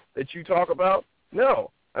law that you talk about?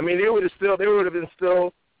 No. You would have still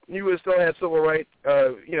had civil rights,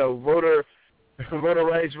 voter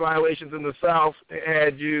rights violations in the South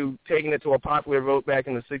had you taken it to a popular vote back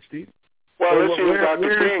in the 60s. Well, let's use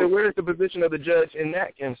Dr. King. Where's the position of the judge in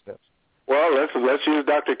that instance? Well, let's use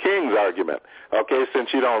Dr. King's argument. Okay,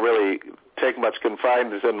 since you don't really take much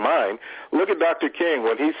confidence in mine, look at Dr. King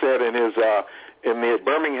when he said in his in the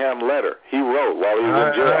Birmingham letter he wrote while he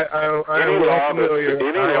was in jail. I am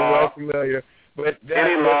well familiar. But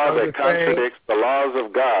any law that contradicts the laws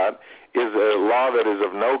of God is a law that is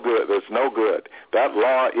of no good. That's no good. That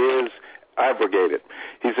law is abrogated.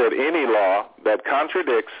 He said any law that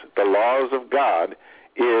contradicts the laws of God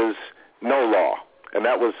is no law. And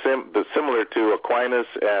that was similar to Aquinas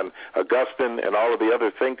and Augustine and all of the other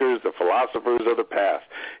thinkers, the philosophers of the past.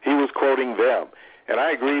 He was quoting them, and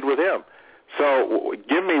I agreed with him. So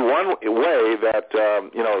give me one way that,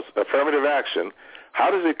 affirmative action, how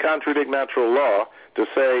does it contradict natural law to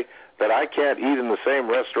say that I can't eat in the same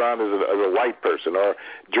restaurant as a white person, or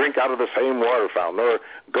drink out of the same water fountain, or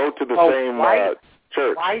go to the same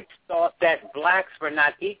church? Whites thought that blacks were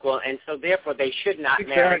not equal, and so therefore they should not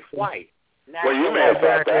marry white. Well, you may have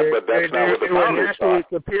thought that, but that's not what the founders thought.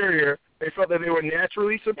 Superior. They felt that they were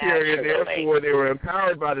naturally superior, therefore they were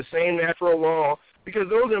empowered by the same natural law, because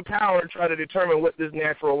those empowered try to determine what this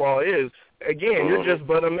natural law is. Again, you're just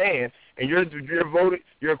but a man, and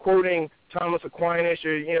you're quoting Thomas Aquinas,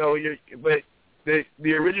 but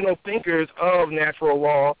the original thinkers of natural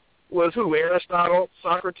law was who? Aristotle,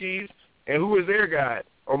 Socrates, and who was their god?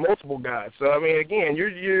 Or multiple gods. So again,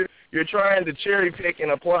 you're trying to cherry pick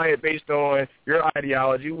and apply it based on your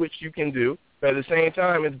ideology, which you can do, but at the same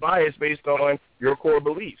time, it's biased based on your core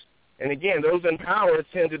beliefs. And again, those in power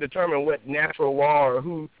tend to determine what natural law or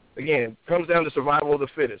who. Again, comes down to survival of the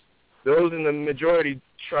fittest. Those in the majority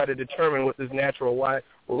try to determine what this natural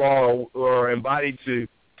law are embodied to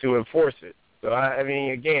enforce it. So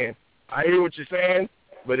again, I hear what you're saying,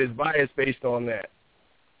 but it's biased based on that.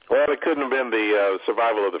 Well, it couldn't have been the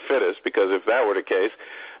survival of the fittest, because if that were the case,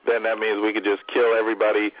 then that means we could just kill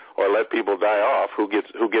everybody or let people die off who get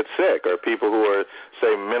sick, or people who are,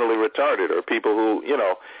 say, mentally retarded, or people who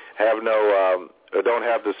have no or don't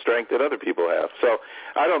have the strength that other people have. So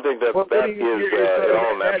I don't think that that is at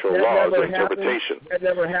all natural law as interpretation. That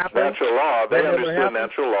never happened. Natural law, they understood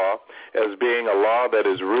natural law as being a law that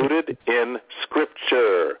is rooted in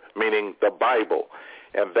Scripture, meaning the Bible.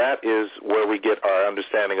 And that is where we get our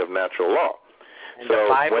understanding of natural law. And so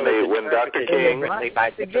when Dr. King,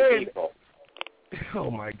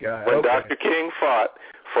 oh my God, when Dr. King fought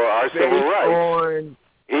for our civil rights,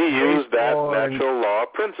 he used that natural law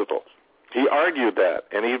principle. He argued that,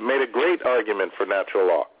 and he made a great argument for natural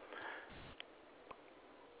law.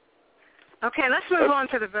 Okay, let's move on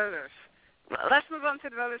to the voters.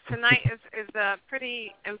 Tonight is a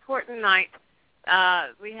pretty important night.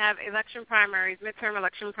 We have election primaries, midterm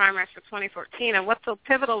election primaries for 2014, and what's so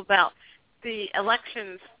pivotal about the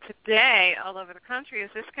elections today all over the country is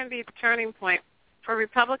this can be the turning point for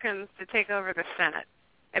Republicans to take over the Senate.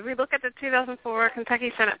 If we look at the 2004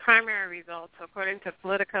 Kentucky Senate primary results, according to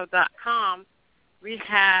Politico.com, we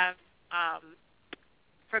have,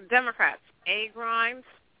 for Democrats, A. Grimes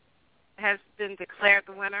has been declared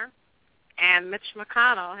the winner, and Mitch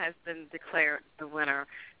McConnell has been declared the winner.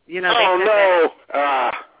 Who said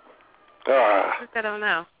oh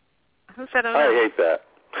no? Who said oh no? I hate that.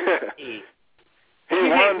 He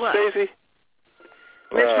won, Stacey?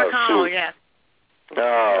 Mitch McConnell, yes.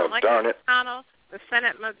 Oh, like darn Mitch it. McConnell, the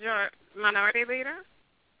Senate minority leader?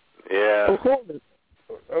 Yeah.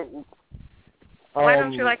 Why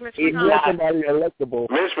don't you like Mitch McConnell? Somebody electable.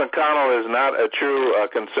 Mitch McConnell is not a true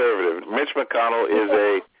conservative. Mitch McConnell is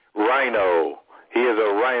a rhino. He is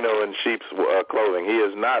a rhino in sheep's clothing. He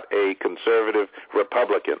is not a conservative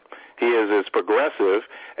Republican. He is as progressive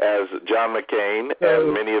as John McCain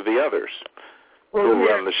and many of the others who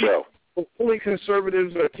run the show. Only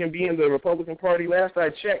conservatives can be in the Republican Party. Last I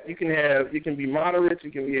checked, you can be moderates,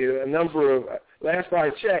 you can be a number of. Last I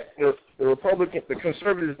checked, the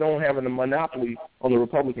conservatives don't have a monopoly on the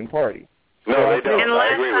Republican Party. No, they don't. And I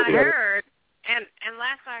agree with you. And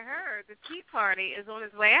last I heard, the Tea Party is on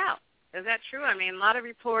its way out. Is that true? I mean, a lot of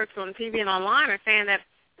reports on TV and online are saying that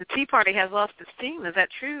the Tea Party has lost its steam. Is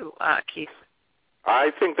that true, Keith?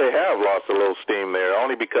 I think they have lost a little steam there,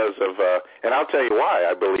 only because of, and I'll tell you why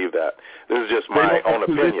I believe that. This is just my own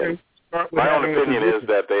opinion. My own opinion is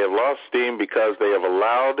that they have lost steam because they have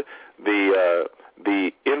allowed the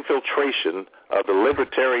infiltration of the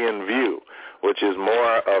libertarian view, which is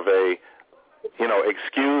more of a,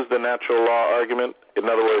 excuse the natural law argument. In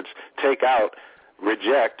other words,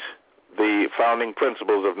 reject the founding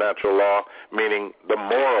principles of natural law, meaning the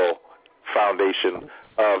moral foundation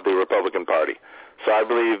of the Republican Party. So I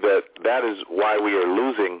believe that is why we are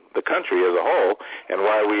losing the country as a whole and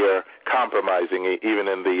why we are compromising even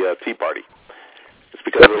in the Tea Party. It's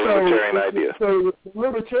because of the libertarian idea. So the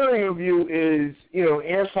libertarian view is,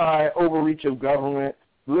 anti-overreach of government.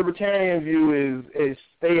 The libertarian view is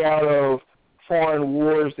stay out of foreign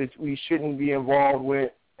wars that we shouldn't be involved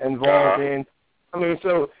in. And what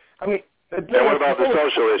about the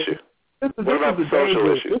social issue? What about the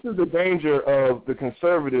social issue? This is the danger of the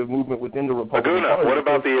conservative movement within the Republican Party. What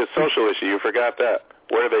about the social issue? You forgot that.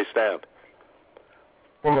 Where do they stand?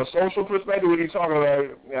 From a social perspective, what are you talking about?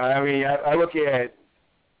 I mean, I look at...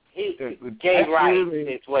 Gay rights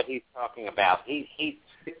is what he's talking about.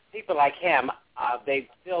 People like him, they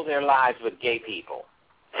fill their lives with gay people.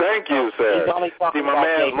 Thank you, sir. He's only talking my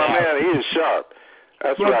about man, he is sharp.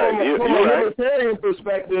 That's right. From a libertarian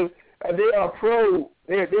perspective, they are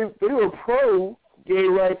they were pro gay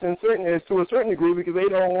rights to a certain degree because they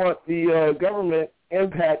don't want the government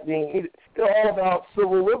impacting. They're all about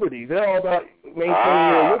civil liberties. They're all about maintaining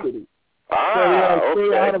their liberty.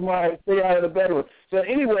 Stay out of the bedroom. So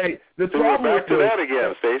anyway, the problem back to that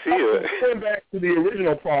again, Stacey. Going back to the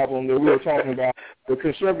original problem that we were talking about, the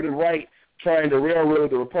conservative right trying to railroad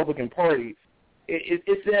the Republican Party.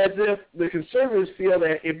 It's as if the conservatives feel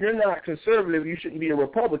that if you're not conservative, you shouldn't be a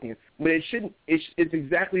Republican. But it shouldn't. It's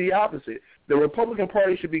exactly the opposite. The Republican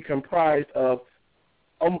Party should be comprised of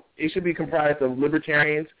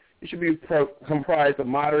libertarians. It should be comprised of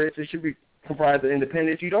moderates. It should be comprised of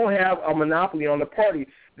independents. You don't have a monopoly on the party.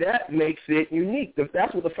 That makes it unique.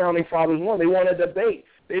 That's what the founding fathers want. They want a debate.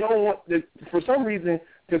 They don't want for some reason,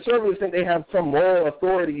 conservatives think they have some moral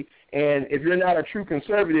authority, and if you're not a true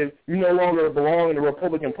conservative, you no longer belong in the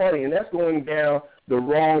Republican Party, and that's going down the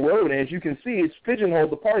wrong road. And as you can see, it's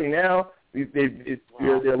pigeonholed the party now.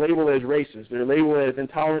 They're labeled as racist. They're labeled as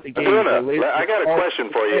intolerant to gays. I got a question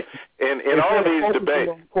for you. In all of these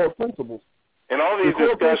debates, core principles. In all these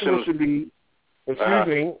discussions, should be. Excuse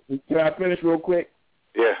me. Can I finish real quick?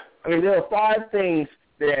 Yeah. I mean, there are 5 things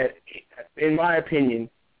that, in my opinion,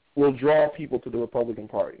 will draw people to the Republican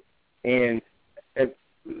Party. And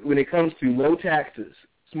when it comes to low taxes,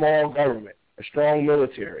 small government, a strong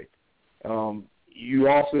military, you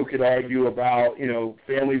also could argue about,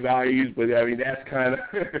 family values, but I mean that's kind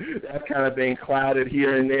of been clouded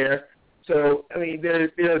here and there. So I mean there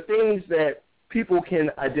are things that people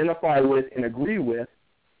can identify with and agree with.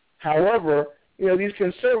 However, these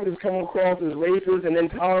conservatives come across as racist and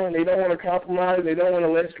intolerant. They don't want to compromise. They don't want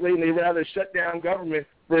to legislate. And they rather shut down government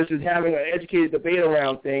versus having an educated debate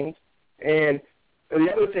around things. And the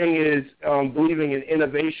other thing is believing in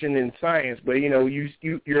innovation in science. But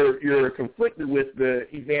you're conflicted with the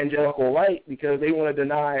evangelical right because they want to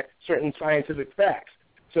deny certain scientific facts.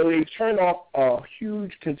 So they've turned off a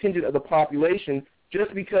huge contingent of the population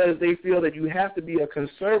just because they feel that you have to be a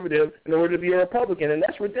conservative in order to be a Republican, and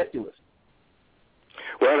that's ridiculous.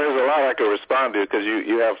 Well, there's a lot I could respond to because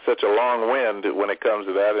you have such a long wind when it comes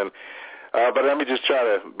to that. And but let me just try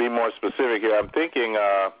to be more specific here. I'm thinking,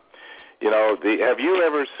 have you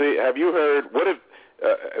heard, what if,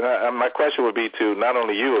 my question would be to not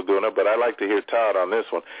only you, Aguna, but I'd like to hear Todd on this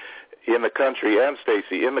one. In the country, and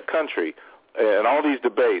Stacey, in the country, in all these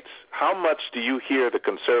debates, how much do you hear the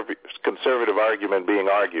conservative argument being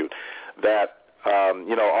argued that,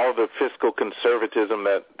 all the fiscal conservatism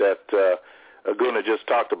that Aguna just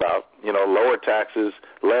talked about, lower taxes,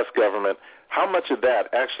 less government, how much of that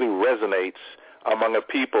actually resonates among a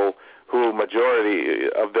people who majority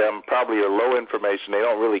of them probably are low information. They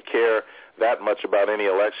don't really care that much about any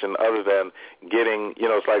election other than getting,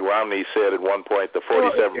 it's like Romney said at one point, the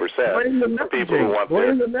 47% of people who want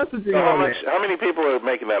this. So how many people are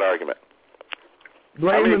making that argument?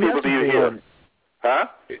 How many people do you hear? Huh?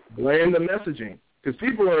 Blame the messaging. Because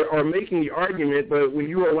people are making the argument, but when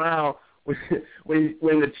you allow, when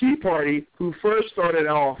the Tea Party, who first started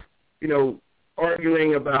off,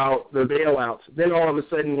 arguing about the bailouts, then all of a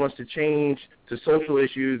sudden wants to change to social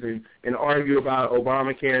issues and argue about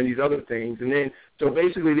Obamacare and these other things. And then, so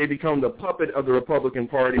basically they become the puppet of the Republican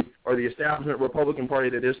Party or the establishment Republican Party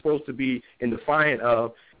that they're supposed to be in defiant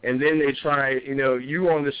of. And then they try, you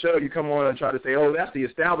on the show, you come on and try to say, oh, that's the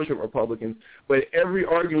establishment Republicans. But every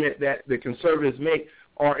argument that the conservatives make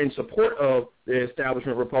are in support of the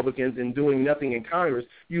establishment Republicans and doing nothing in Congress.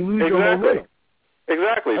 You lose your momentum.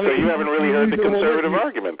 Exactly. So you haven't really heard the conservative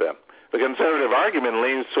argument then. The conservative argument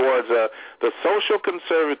leans towards the social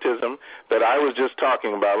conservatism that I was just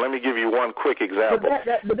talking about. Let me give you one quick example.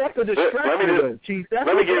 But that's a distraction, Chief.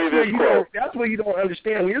 Let me give you this quote. That's what you don't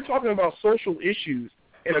understand. When you're talking about social issues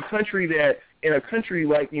in a country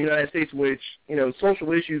like the United States, which,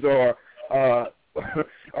 social issues are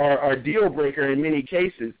deal breaker in many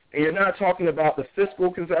cases, and you're not talking about the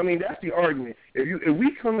fiscal. That's the argument. If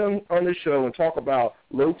we come on the show and talk about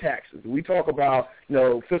low taxes, we talk about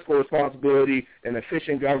fiscal responsibility, an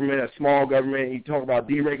efficient government, a small government. You talk about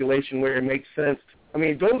deregulation where it makes sense.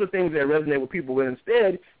 Those are things that resonate with people. But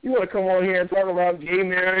instead, you want to come on here and talk about gay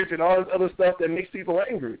marriage and all this other stuff that makes people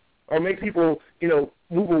angry or make people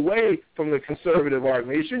move away from the conservative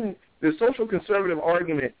argument. The social conservative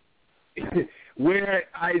argument. Where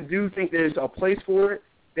I do think there's a place for it,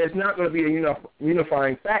 there's not going to be a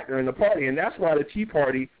unifying factor in the party, and that's why the Tea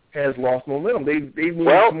Party has lost momentum. They've moved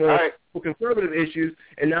to more conservative issues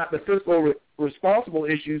and not the fiscal responsible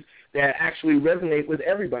issues that actually resonate with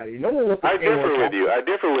everybody. I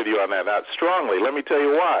differ with you on that strongly. Let me tell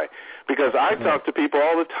you why. Because I talk to people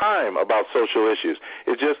all the time about social issues.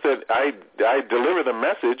 It's just that I deliver the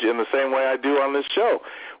message in the same way I do on this show.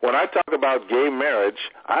 When I talk about gay marriage,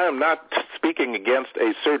 I am not speaking against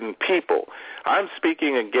a certain people. I'm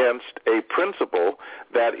speaking against a principle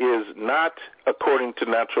that is not according to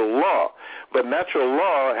natural law. But natural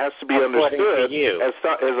law has to be understood as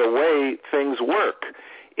a way things work.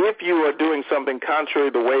 If you are doing something contrary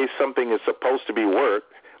to the way something is supposed to be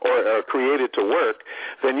worked or created to work,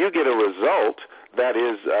 then you get a result that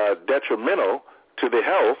is detrimental to the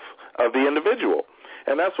health of the individual.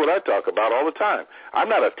 And that's what I talk about all the time. I'm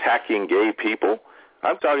not attacking gay people.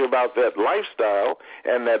 I'm talking about that lifestyle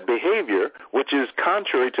and that behavior which is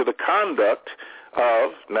contrary to the conduct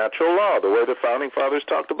of natural law, the way the Founding Fathers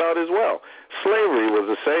talked about as well. Slavery was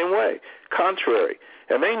the same way, contrary.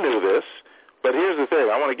 And they knew this. But here's the thing.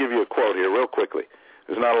 I want to give you a quote here real quickly.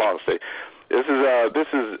 It's not a long stay. This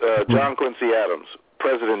is John Quincy Adams.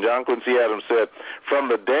 President John Quincy Adams said, "From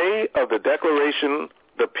the day of the Declaration,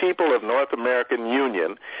 the people of North American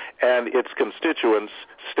Union and its constituent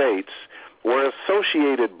states were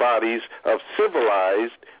associated bodies of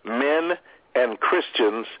civilized men and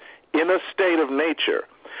Christians in a state of nature,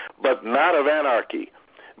 but not of anarchy.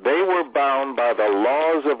 They were bound by the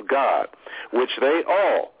laws of God, which they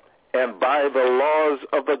all, and by the laws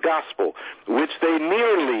of the gospel, which they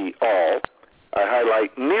nearly all," I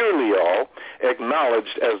highlight nearly all,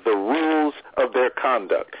 "acknowledged as the rules of their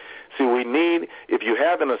conduct." See, we need, if you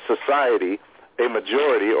have in a society a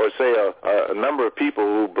majority or say a number of people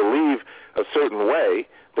who believe a certain way,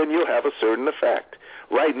 then you'll have a certain effect.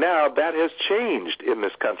 Right now, that has changed in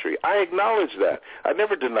this country. I acknowledge that. I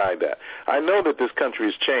never denied that. I know that this country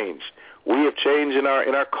has changed. We have changed in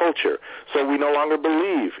our culture, so we no longer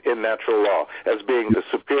believe in natural law as being the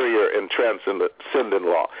superior and transcendent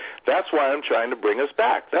law. That's why I'm trying to bring us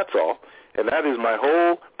back. That's all. And that is my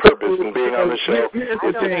whole purpose in being on the show, is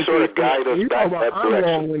to sort of guide us back that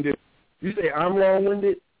direction. You say I'm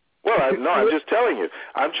long-winded? Well, I'm just telling you.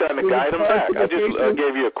 I'm trying to guide them back. I just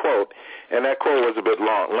gave you a quote, and that quote was a bit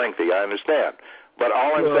lengthy. I understand. But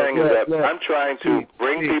all I'm saying is that I'm trying to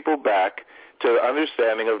bring people back to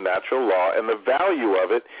understanding of natural law and the value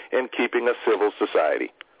of it in keeping a civil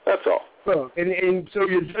society. That's all. So, and so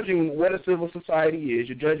you're judging what a civil society is.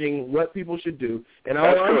 You're judging what people should do. And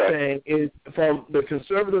all I'm saying is, from the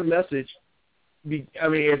conservative message,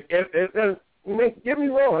 get me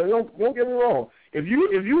wrong. Don't get me wrong. If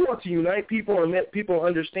you want to unite people and let people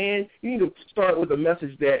understand, you need to start with a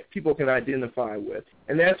message that people can identify with.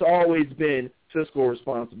 And that's always been fiscal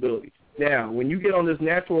responsibility. Now, when you get on this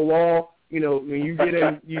natural law when you get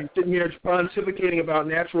in, you sitting here pontificating about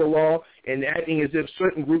natural law and acting as if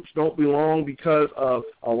certain groups don't belong because of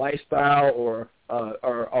a lifestyle or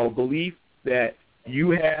a belief that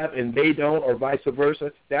you have and they don't, or vice versa.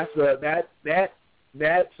 That's a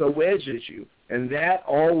wedge issue, and that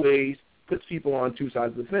always puts people on two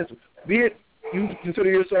sides of the fence. Be it you consider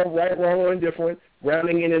yourself right, wrong, or indifferent,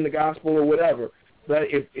 grounding it in the gospel or whatever. But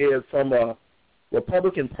if from a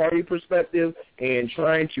Republican Party perspective and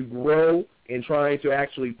trying to grow and trying to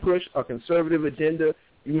actually push a conservative agenda,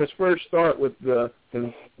 you must first start with the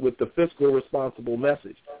fiscal responsible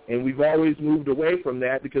message. And we've always moved away from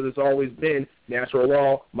that because it's always been natural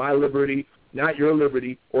law, my liberty, not your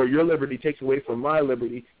liberty, or your liberty takes away from my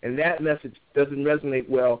liberty, and that message doesn't resonate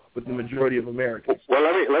well with the majority of Americans. Well,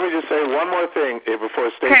 let me just say one more thing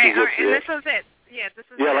before Stacey gets here. This was it. Yeah,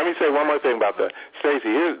 let me say one more thing about that.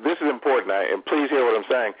 Stacey, this is important, and please hear what I'm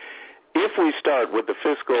saying. If we start with the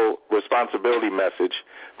fiscal responsibility message,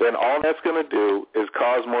 then all that's going to do is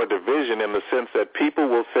cause more division in the sense that people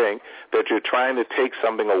will think that you're trying to take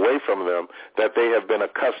something away from them that they have been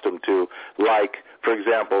accustomed to, like, for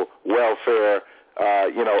example, welfare,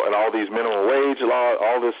 and all these minimum wage law,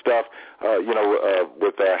 all this stuff,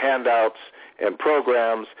 with handouts and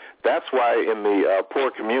programs. That's why in the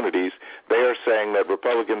poor communities, they are saying that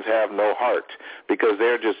Republicans have no heart because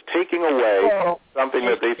they're just taking away something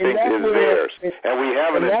that they think is theirs. And we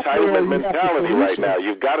have an entitlement mentality right now.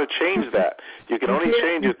 You've got to change that. You can only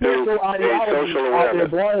change it through a social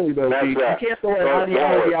awareness. You can't throw an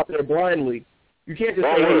ideology out there blindly. You can't just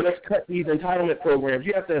say, hey, let's cut these entitlement programs.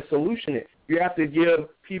 You have to solution it. You have to give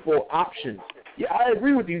people options. Yeah, I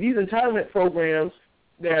agree with you. These entitlement programs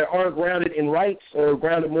that aren't grounded in rights or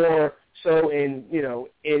grounded more so in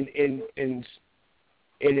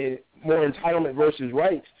more entitlement versus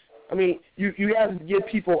rights. I mean, you have to give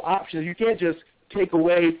people options. You can't just take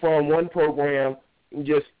away from one program and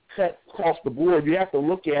just cut across the board. You have to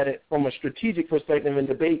look at it from a strategic perspective and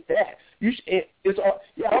debate that.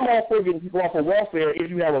 I'm all for getting people off of welfare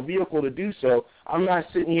if you have a vehicle to do so. I'm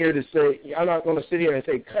not going to sit here and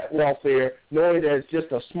say cut welfare, knowing that it's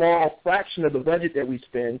just a small fraction of the budget that we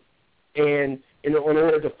spend, and in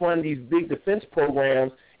order to fund these big defense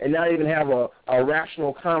programs, and not even have a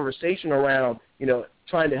rational conversation around,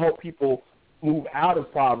 trying to help people move out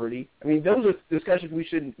of poverty. I mean, those are discussions we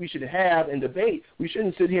should have and debate. We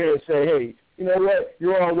shouldn't sit here and say, hey, you know what,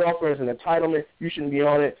 you're on welfare as an entitlement, you shouldn't be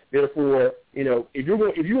on it. Therefore,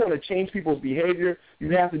 if you want to change people's behavior,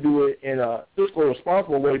 you have to do it in a fiscal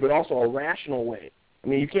responsible way, but also a rational way. I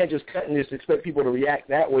mean, you can't just cut and just expect people to react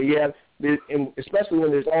that way. And especially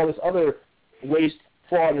when there's all this other waste,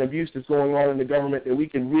 fraud, and abuse that's going on in the government that we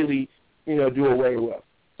can really, do away with.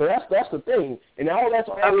 So that's the thing. And all that's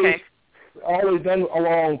always done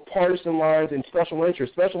along partisan lines and special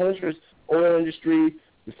interests. Special interests, oil industry,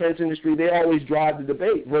 defense industry, they always drive the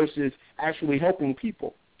debate versus actually helping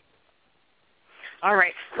people. All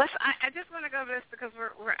right. I just want to go over this because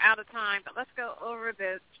we're out of time, but let's go over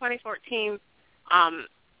the 2014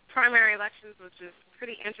 primary elections, which is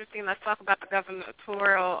pretty interesting. Let's talk about the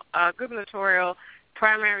gubernatorial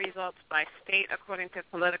primary results by state according to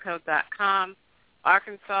Politico.com.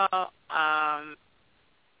 Arkansas,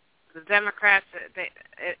 the Democrats,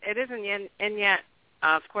 it isn't in yet,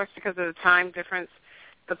 of course, because of the time difference.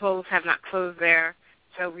 The polls have not closed there,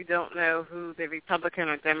 so we don't know who the Republican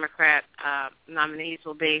or Democrat nominees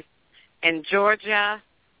will be. In Georgia,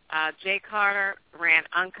 Jay Carter ran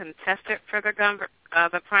uncontested for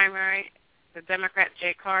the primary, the Democrat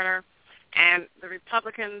Jay Carter, and the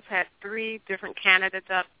Republicans had three different candidates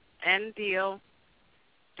up, N. Deal,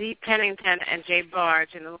 D. Pennington, and Jay Barr,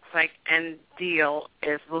 and it looks like N. Deal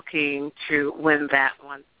is looking to win that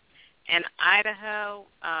one. In Idaho,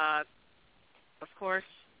 of course,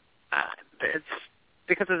 it's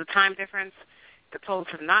because of the time difference, the polls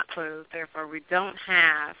have not closed. Therefore, we don't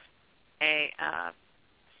have a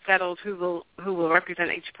settled who will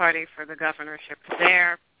represent each party for the governorship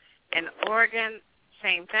there. In Oregon,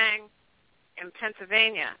 same thing. In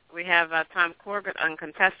Pennsylvania, we have Tom Corbett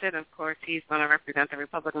uncontested. Of course, he's going to represent the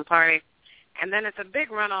Republican Party. And then it's a big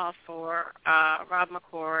runoff for Rob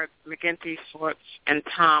McCord, McGinty Schwartz, and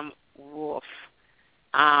Tom Wolf.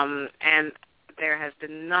 And there has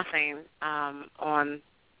been nothing on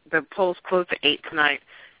the polls closed at 8 tonight,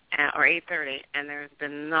 or 8:30, and there's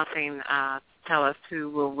been nothing to tell us who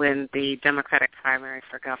will win the Democratic primary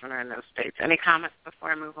for governor in those states. Any comments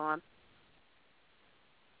before I move on?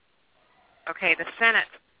 Okay, the Senate.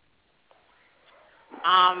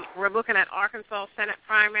 We're looking at Arkansas Senate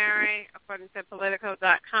primary, according to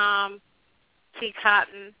Politico.com. T.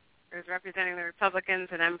 Cotton is representing the Republicans,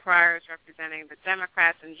 and M. Pryor is representing the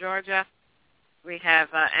Democrats in Georgia. We have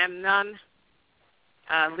M. Nunn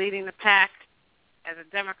leading the pack as a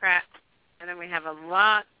Democrat, and then we have a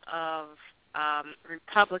lot of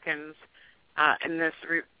Republicans in this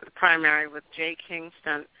primary with Jay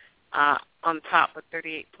Kingston on top with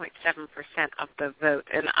 38.7% of the vote.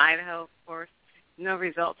 In Idaho, of course, no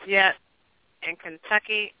results yet. In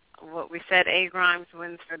Kentucky, what we said, A. Grimes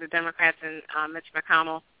wins for the Democrats and Mitch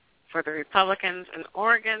McConnell for the Republicans. In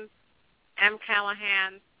Oregon, M.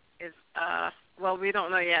 Callahan is, we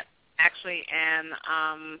don't know yet, actually, and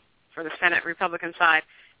for the Senate Republican side.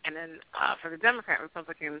 And then for the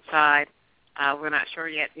Democrat-Republican side, we're not sure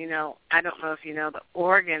yet. You know, I don't know if you know, the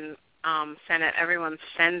Oregon Senate, everyone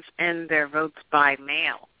sends in their votes by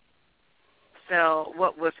mail. So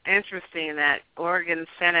what was interesting, that Oregon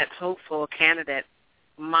Senate hopeful candidate,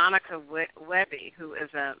 Monica Webby, who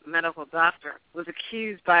is a medical doctor, was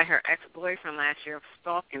accused by her ex-boyfriend last year of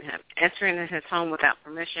stalking him, entering his home without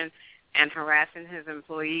permission, and harassing his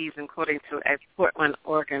employees, according to a Portland,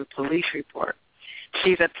 Oregon police report.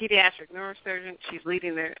 She's a pediatric neurosurgeon.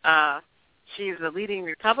 She's the leading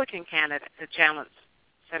Republican candidate to challenge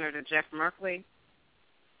Senator Jeff Merkley,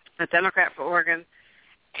 a Democrat for Oregon,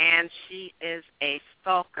 and she is a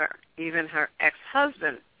stalker. Even her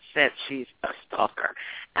ex-husband said she's a stalker.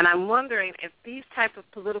 And I'm wondering if these type of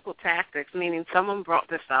political tactics, meaning someone brought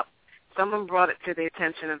this up, someone brought it to the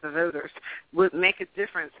attention of the voters, would make a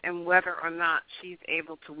difference in whether or not she's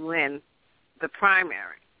able to win the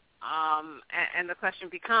primary. And the question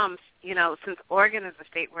becomes, you know, since Oregon is a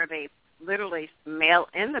state where they literally mail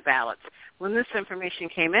in the ballots, when this information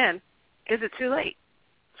came in, is it too late?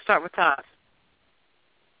 Start with Todd.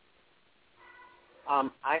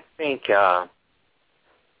 I think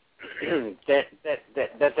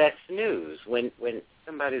that's news. When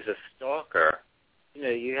somebody's a stalker, you know,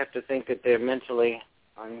 you have to think that they're mentally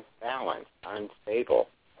unbalanced, unstable.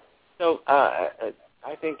 So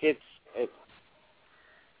I think it's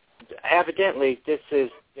evidently this has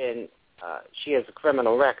been. She has a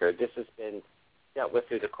criminal record. This has been dealt with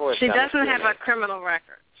through the courts. She doesn't have a criminal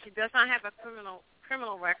record. She does not have a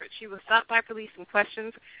criminal record. She was stopped by police and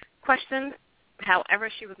questioned. However,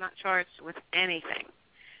 she was not charged with anything.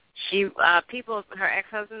 Her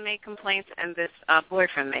ex-husband made complaints, and this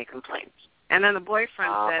boyfriend made complaints. And then the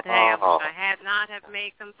boyfriend said, "Hey, I wish I had not have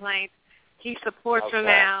made complaints." He supports her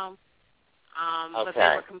now, but they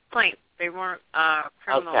were complaints. They weren't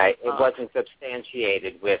criminal. Okay, it wasn't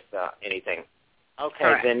substantiated with anything. Okay,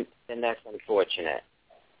 correct. Then that's unfortunate.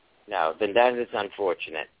 No, then that is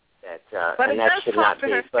unfortunate. But and it that does should talk not to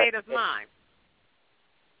be, her state of mind.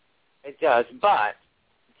 It does, but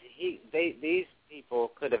these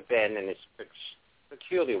people could have been, and it's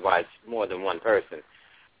peculiar why it's more than one person,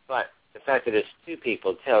 but the fact that it's two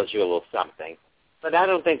people tells you a little something. But I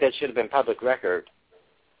don't think that should have been public record.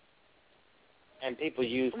 And people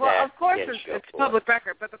use that. Well, of course it's public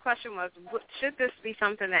record, but the question was, should this be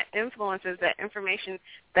something that influences that information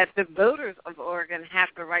that the voters of Oregon have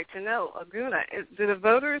the right to know? Aguna, do the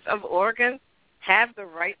voters of Oregon have the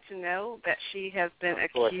right to know that she has been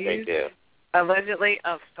accused, allegedly,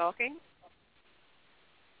 of stalking?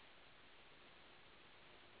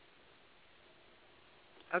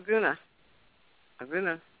 Aguna.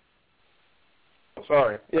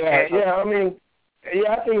 Sorry. I mean,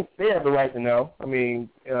 I think they have the right to know. I mean,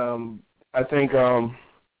 I think,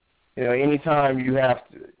 anytime you have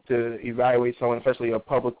to evaluate someone, especially a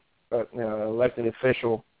public elected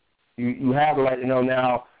official, you have the right to know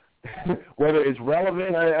now whether it's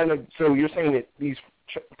relevant. So you're saying that these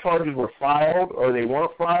charges were filed, or they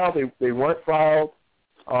weren't filed? They weren't filed,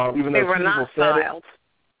 even though they were not filed.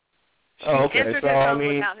 Oh, okay. He entered his home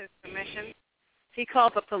without his permission. He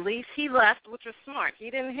called the police. He left, which was smart.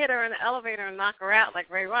 He didn't hit her in the elevator and knock her out like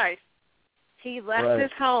Ray Rice. He left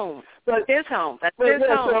his home. His home. That's his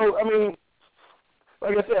home. So, I mean,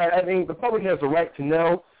 like I said, I think the public has the right to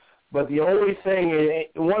know, but the only thing is,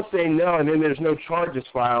 once they know and then there's no charges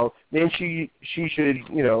filed, then she should,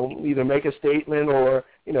 either make a statement or,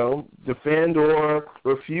 defend or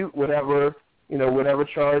refute whatever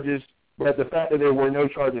charges. But the fact that there were no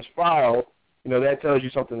charges filed, that tells you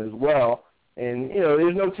something as well. And,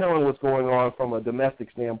 there's no telling what's going on from a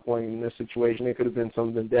domestic standpoint in this situation. It could have been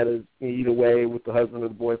some vendetta either way with the husband or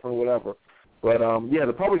the boyfriend or whatever. But,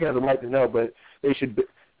 the public has the right to know, but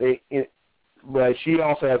but she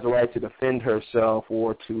also has the right to defend herself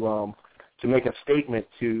or to make a statement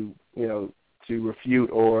to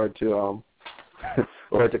refute or to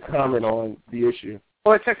or to comment on the issue.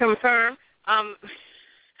 Or to confirm.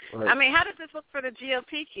 Right. I mean, how does this look for the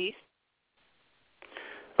GOP, Keith?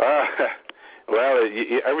 Well,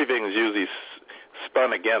 everything is usually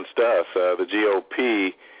spun against us. The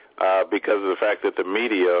GOP because of the fact that the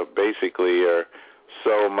media basically are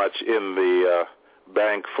so much in the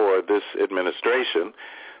bank for this administration.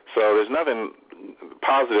 So there's nothing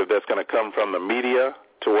positive that's going to come from the media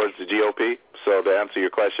towards the GOP. So to answer your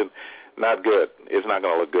question, not good. It's not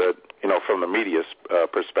going to look good, from the media's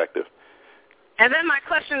perspective. And then my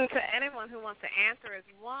question to anyone who wants to answer is,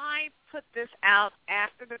 why put this out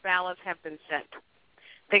after the ballots have been sent?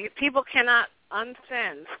 People cannot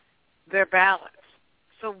unsend their ballots.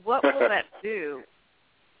 So what will that do?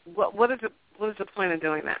 What is the point of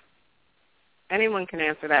doing that? Anyone can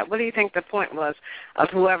answer that. What do you think the point was of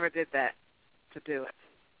whoever did that to do it?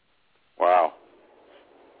 Wow.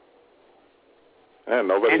 Yeah,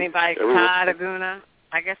 Anybody? Todd, Aguna?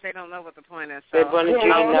 I guess they don't know what the point is. So. They wanted you to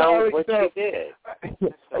know what you did.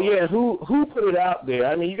 Yeah, who put it out there?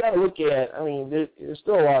 I mean, you got to look at. I mean, there's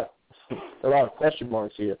still a lot of question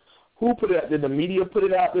marks here. Who put it out? Did the media put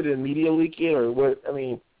it out there? Did the media leak it, or what? I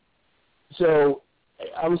mean, so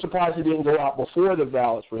I'm surprised it didn't go out before the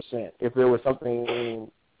ballots were sent. If there was something,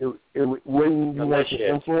 wouldn't you want to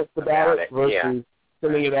influence the ballot versus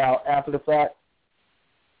sending it out after the fact?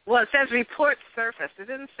 Well, it says reports surfaced. It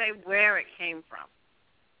didn't say where it came from.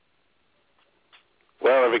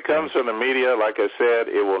 Well, if it comes from the media, like I said,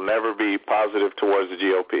 it will never be positive towards the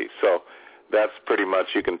GOP. So that's pretty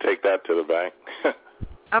much, you can take that to the bank.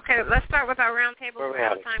 Okay, let's start with our roundtable.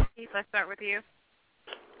 Time, Keith, let's start with you.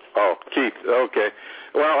 Oh, Keith, okay.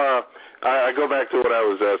 Well, I go back to what I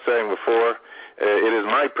was saying before. It is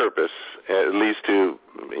my purpose, at least to,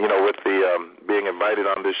 with the being invited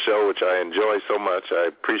on this show, which I enjoy so much. I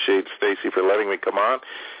appreciate Stacy for letting me come on.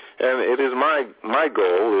 And it is my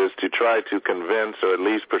goal is to try to convince or at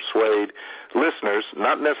least persuade listeners,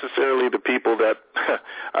 not necessarily the people that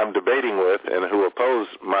I'm debating with and who oppose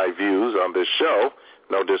my views on this show,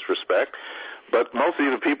 no disrespect, but mostly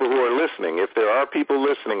the people who are listening. If there are people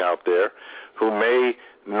listening out there who may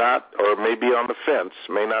not or may be on the fence,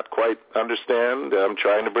 may not quite understand, I'm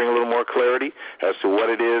trying to bring a little more clarity as to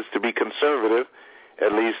what it is to be conservative,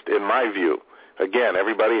 at least in my view. Again,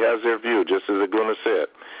 everybody has their view, just as Aguna said.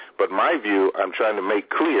 But my view, I'm trying to make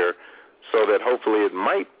clear so that hopefully it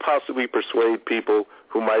might possibly persuade people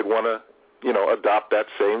who might want to, adopt that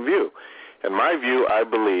same view. And my view, I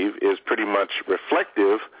believe, is pretty much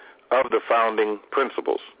reflective of the founding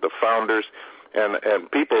principles, the founders, and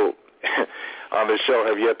people on this show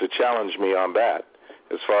have yet to challenge me on that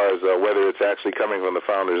as far as whether it's actually coming from the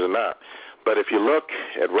founders or not. But if you look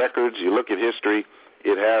at records, you look at history,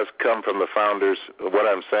 it has come from the founders. What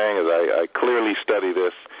I'm saying is I clearly study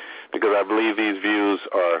this because I believe these views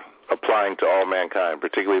are applying to all mankind,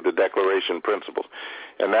 particularly the Declaration principles.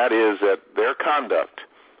 And that is that their conduct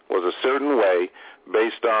was a certain way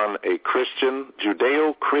based on a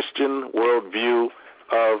Judeo-Christian worldview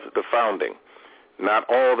of the founding. Not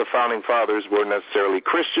all the founding fathers were necessarily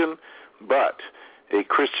Christian, but a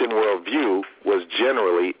Christian worldview was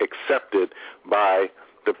generally accepted by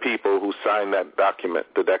the people who signed that document,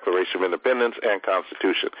 the Declaration of Independence and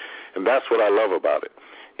Constitution. And that's what I love about it.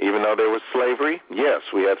 Even though there was slavery, yes,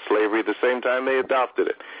 we had slavery at the same time they adopted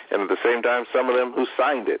it. And at the same time, some of them who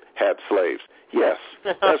signed it had slaves. Yes,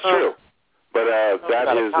 that's true. But it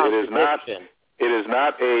is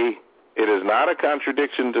not a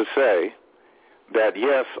contradiction to say that,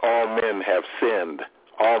 yes, all men have sinned.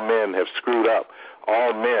 All men have screwed up.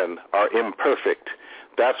 All men are imperfect.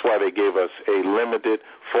 That's why they gave us a limited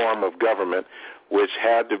form of government which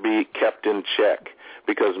had to be kept in check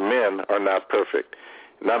because men are not perfect.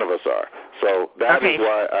 None of us are. So that is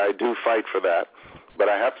why I do fight for that. But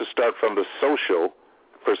I have to start from the social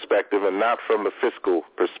perspective and not from the fiscal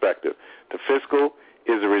perspective. The fiscal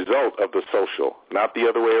is a result of the social, not the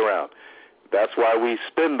other way around. That's why we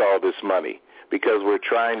spend all this money, because we're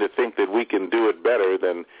trying to think that we can do it better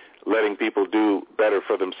than letting people do better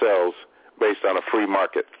for themselves based on a free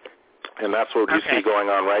market. And that's what we see going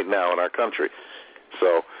on right now in our country.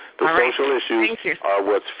 So the social issues are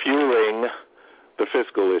what's fueling the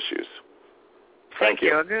fiscal issues. Thank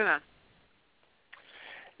you. Aguna.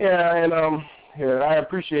 Yeah, and I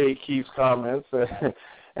appreciate Keith's comments.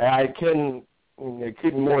 I couldn't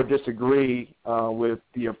more disagree with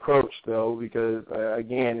the approach, though, because,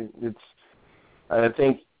 again, I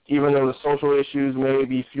think even though the social issues may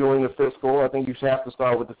be fueling the fiscal, I think you have to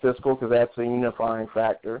start with the fiscal because that's a unifying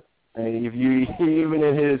factor. And if you, even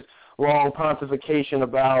in his long pontification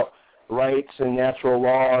about rights and natural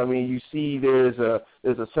law, I mean, you see there's a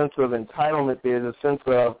sense of entitlement. There's a sense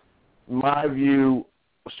of my view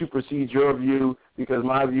supersedes your view because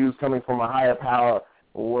my view is coming from a higher power.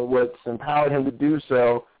 What's empowered him to do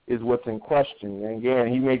so is what's in question. And again,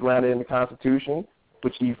 he may ground it in the Constitution,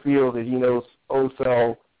 which he feels that he knows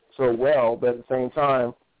so so well, but at the same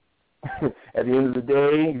time, at the end of the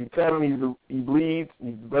day, you cut him, he bleeds,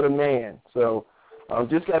 he's a better man. So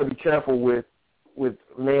just got to be careful with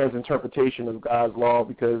man's interpretation of God's law,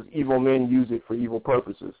 because evil men use it for evil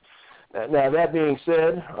purposes. Now, that being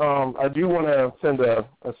said, I do want to send a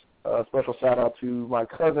special shout-out to my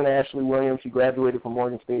cousin, Ashley Williams. She graduated from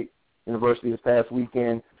Morgan State University this past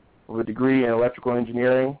weekend with a degree in electrical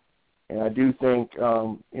engineering. And I do think,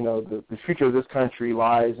 the future of this country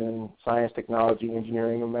lies in science, technology,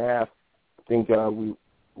 engineering, and math. I think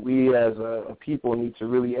we as a people need to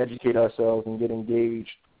really educate ourselves and get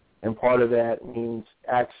engaged. And part of that means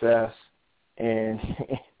access and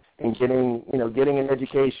getting an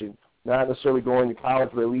education, not necessarily going to college,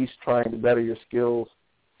 but at least trying to better your skills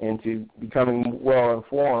and to becoming well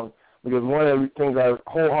informed. Because one of the things I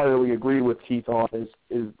wholeheartedly agree with Keith on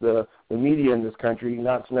is the media in this country,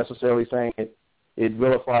 not necessarily saying it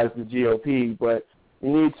vilifies the GOP, but we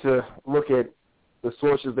need to look at the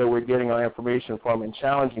sources that we're getting our information from and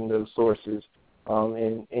challenging those sources,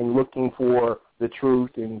 and looking for the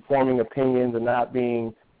truth and forming opinions and not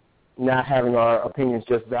having our opinions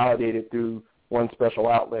just validated through one special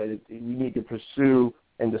outlet. We need to pursue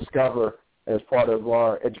and discover as part of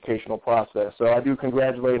our educational process. So I do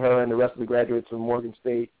congratulate her and the rest of the graduates of Morgan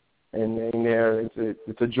State, and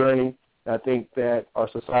it's a journey. I think that our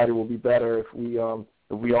society will be better if we all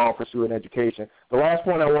pursue an education. The last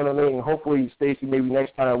point I want to make, and hopefully, Stacey, maybe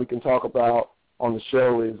next time we can talk about on the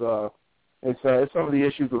show, is some of the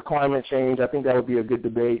issues with climate change. I think that would be a good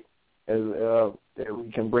debate, as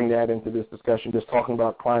we can bring that into this discussion, just talking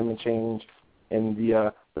about climate change and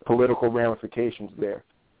the political ramifications there.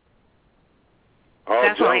 Oh,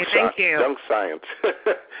 definitely, thank you. Junk science.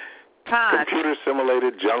 Todd.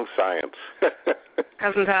 Computer-simulated junk science.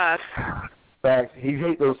 Cousin Todd. Facts. You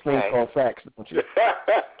hate those things called facts, don't you?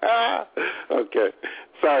 Okay.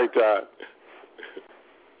 Sorry, Todd.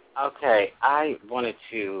 Okay, I wanted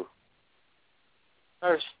to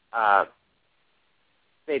first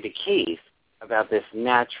say to Keith about this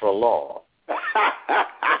natural law. I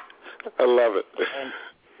love it. And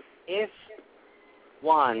if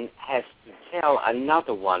one has to tell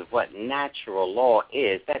another one what natural law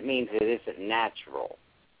is, that means it isn't natural.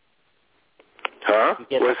 Huh?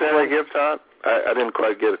 What's that again, Todd? I didn't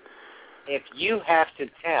quite get it. If you have to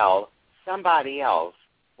tell somebody else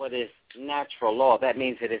what is natural law, that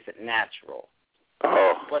means it isn't natural.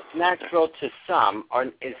 Oh. What's natural to some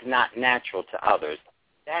is not natural to others.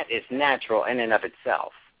 That is natural in and of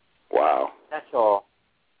itself. Wow. That's all.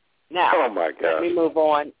 Now, oh my God. Let me move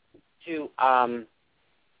on to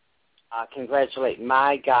congratulate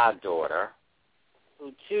my goddaughter,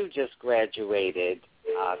 who too just graduated.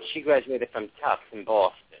 She graduated from Tufts in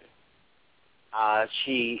Boston.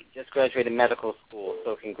 She just graduated medical school,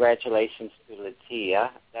 so congratulations to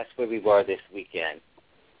Latia. That's where we were this weekend,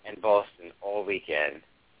 in Boston all weekend.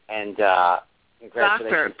 And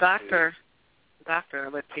congratulations Dr.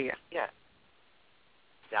 Latia. Yeah.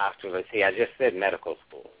 Dr. Latia. I just said medical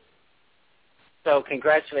school. So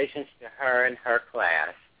congratulations to her and her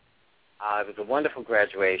class. It was a wonderful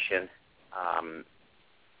graduation,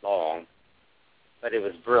 long, but it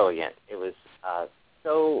was brilliant. It was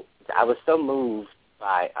I was so moved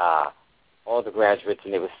by all the graduates,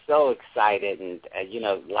 and they were so excited, and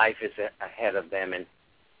life is ahead of them, and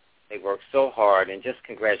they worked so hard, and just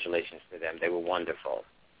congratulations to them. They were wonderful.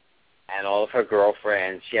 And all of her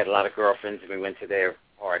girlfriends, she had a lot of girlfriends, and we went to their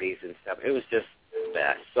parties and stuff. It was just the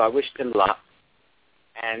best. So I wish them luck.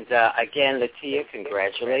 And again, Latia,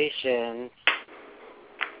 congratulations.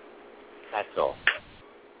 That's all.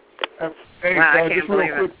 Hey, wow, just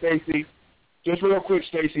real quick,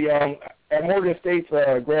 Stacey. At Morgan State's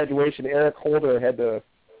graduation, Eric Holder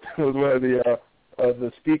was one of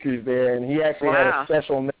the speakers there, and he actually had a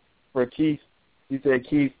special message for Keith. He said,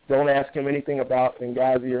 "Keith, don't ask him anything about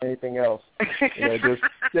Benghazi or anything else. Just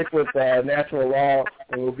stick with natural law,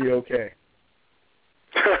 and we'll be okay."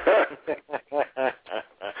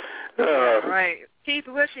 Right. Keith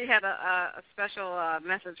Wishy had a special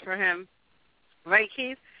message for him. Right,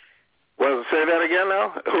 Keith? Well, say that again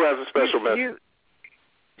now? Who has a special message?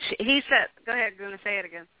 He said, go ahead, going to say it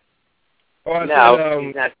again. Oh, I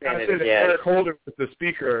said Eric Holder was the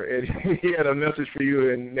speaker, and he had a message for you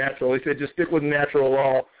in natural. He said, just stick with natural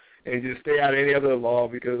law and just stay out of any other law,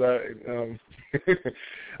 because I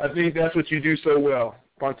think that's what you do so well,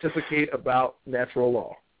 pontificate about natural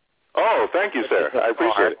law. Oh, thank you, sir. I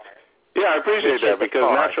appreciate it. Yeah, I appreciate that, because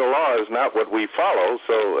natural law is not what we follow,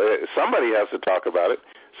 so somebody has to talk about it.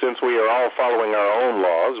 Since we are all following our own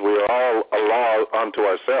laws, we are all a law unto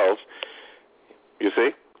ourselves. You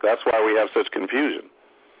see? That's why we have such confusion.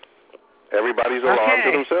 Everybody's a law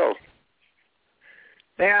unto themselves.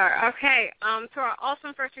 They are. Okay. To our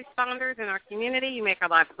awesome first responders in our community, you make our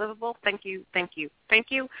lives livable. Thank you, thank you, thank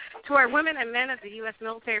you. To our women and men of the U.S.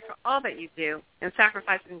 military for all that you do and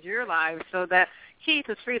sacrificing your lives so that Keith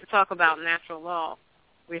is free to talk about natural law.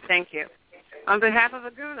 We thank you. On behalf of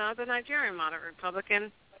Aguna, the Nigerian moderate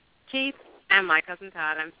Republican, Keith, and my cousin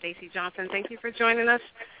Todd, I'm Stacey Johnson. Thank you for joining us.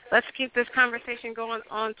 Let's keep this conversation going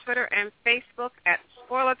on Twitter and Facebook at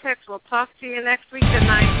Sporlitiks. We'll talk to you next week. Good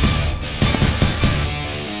night.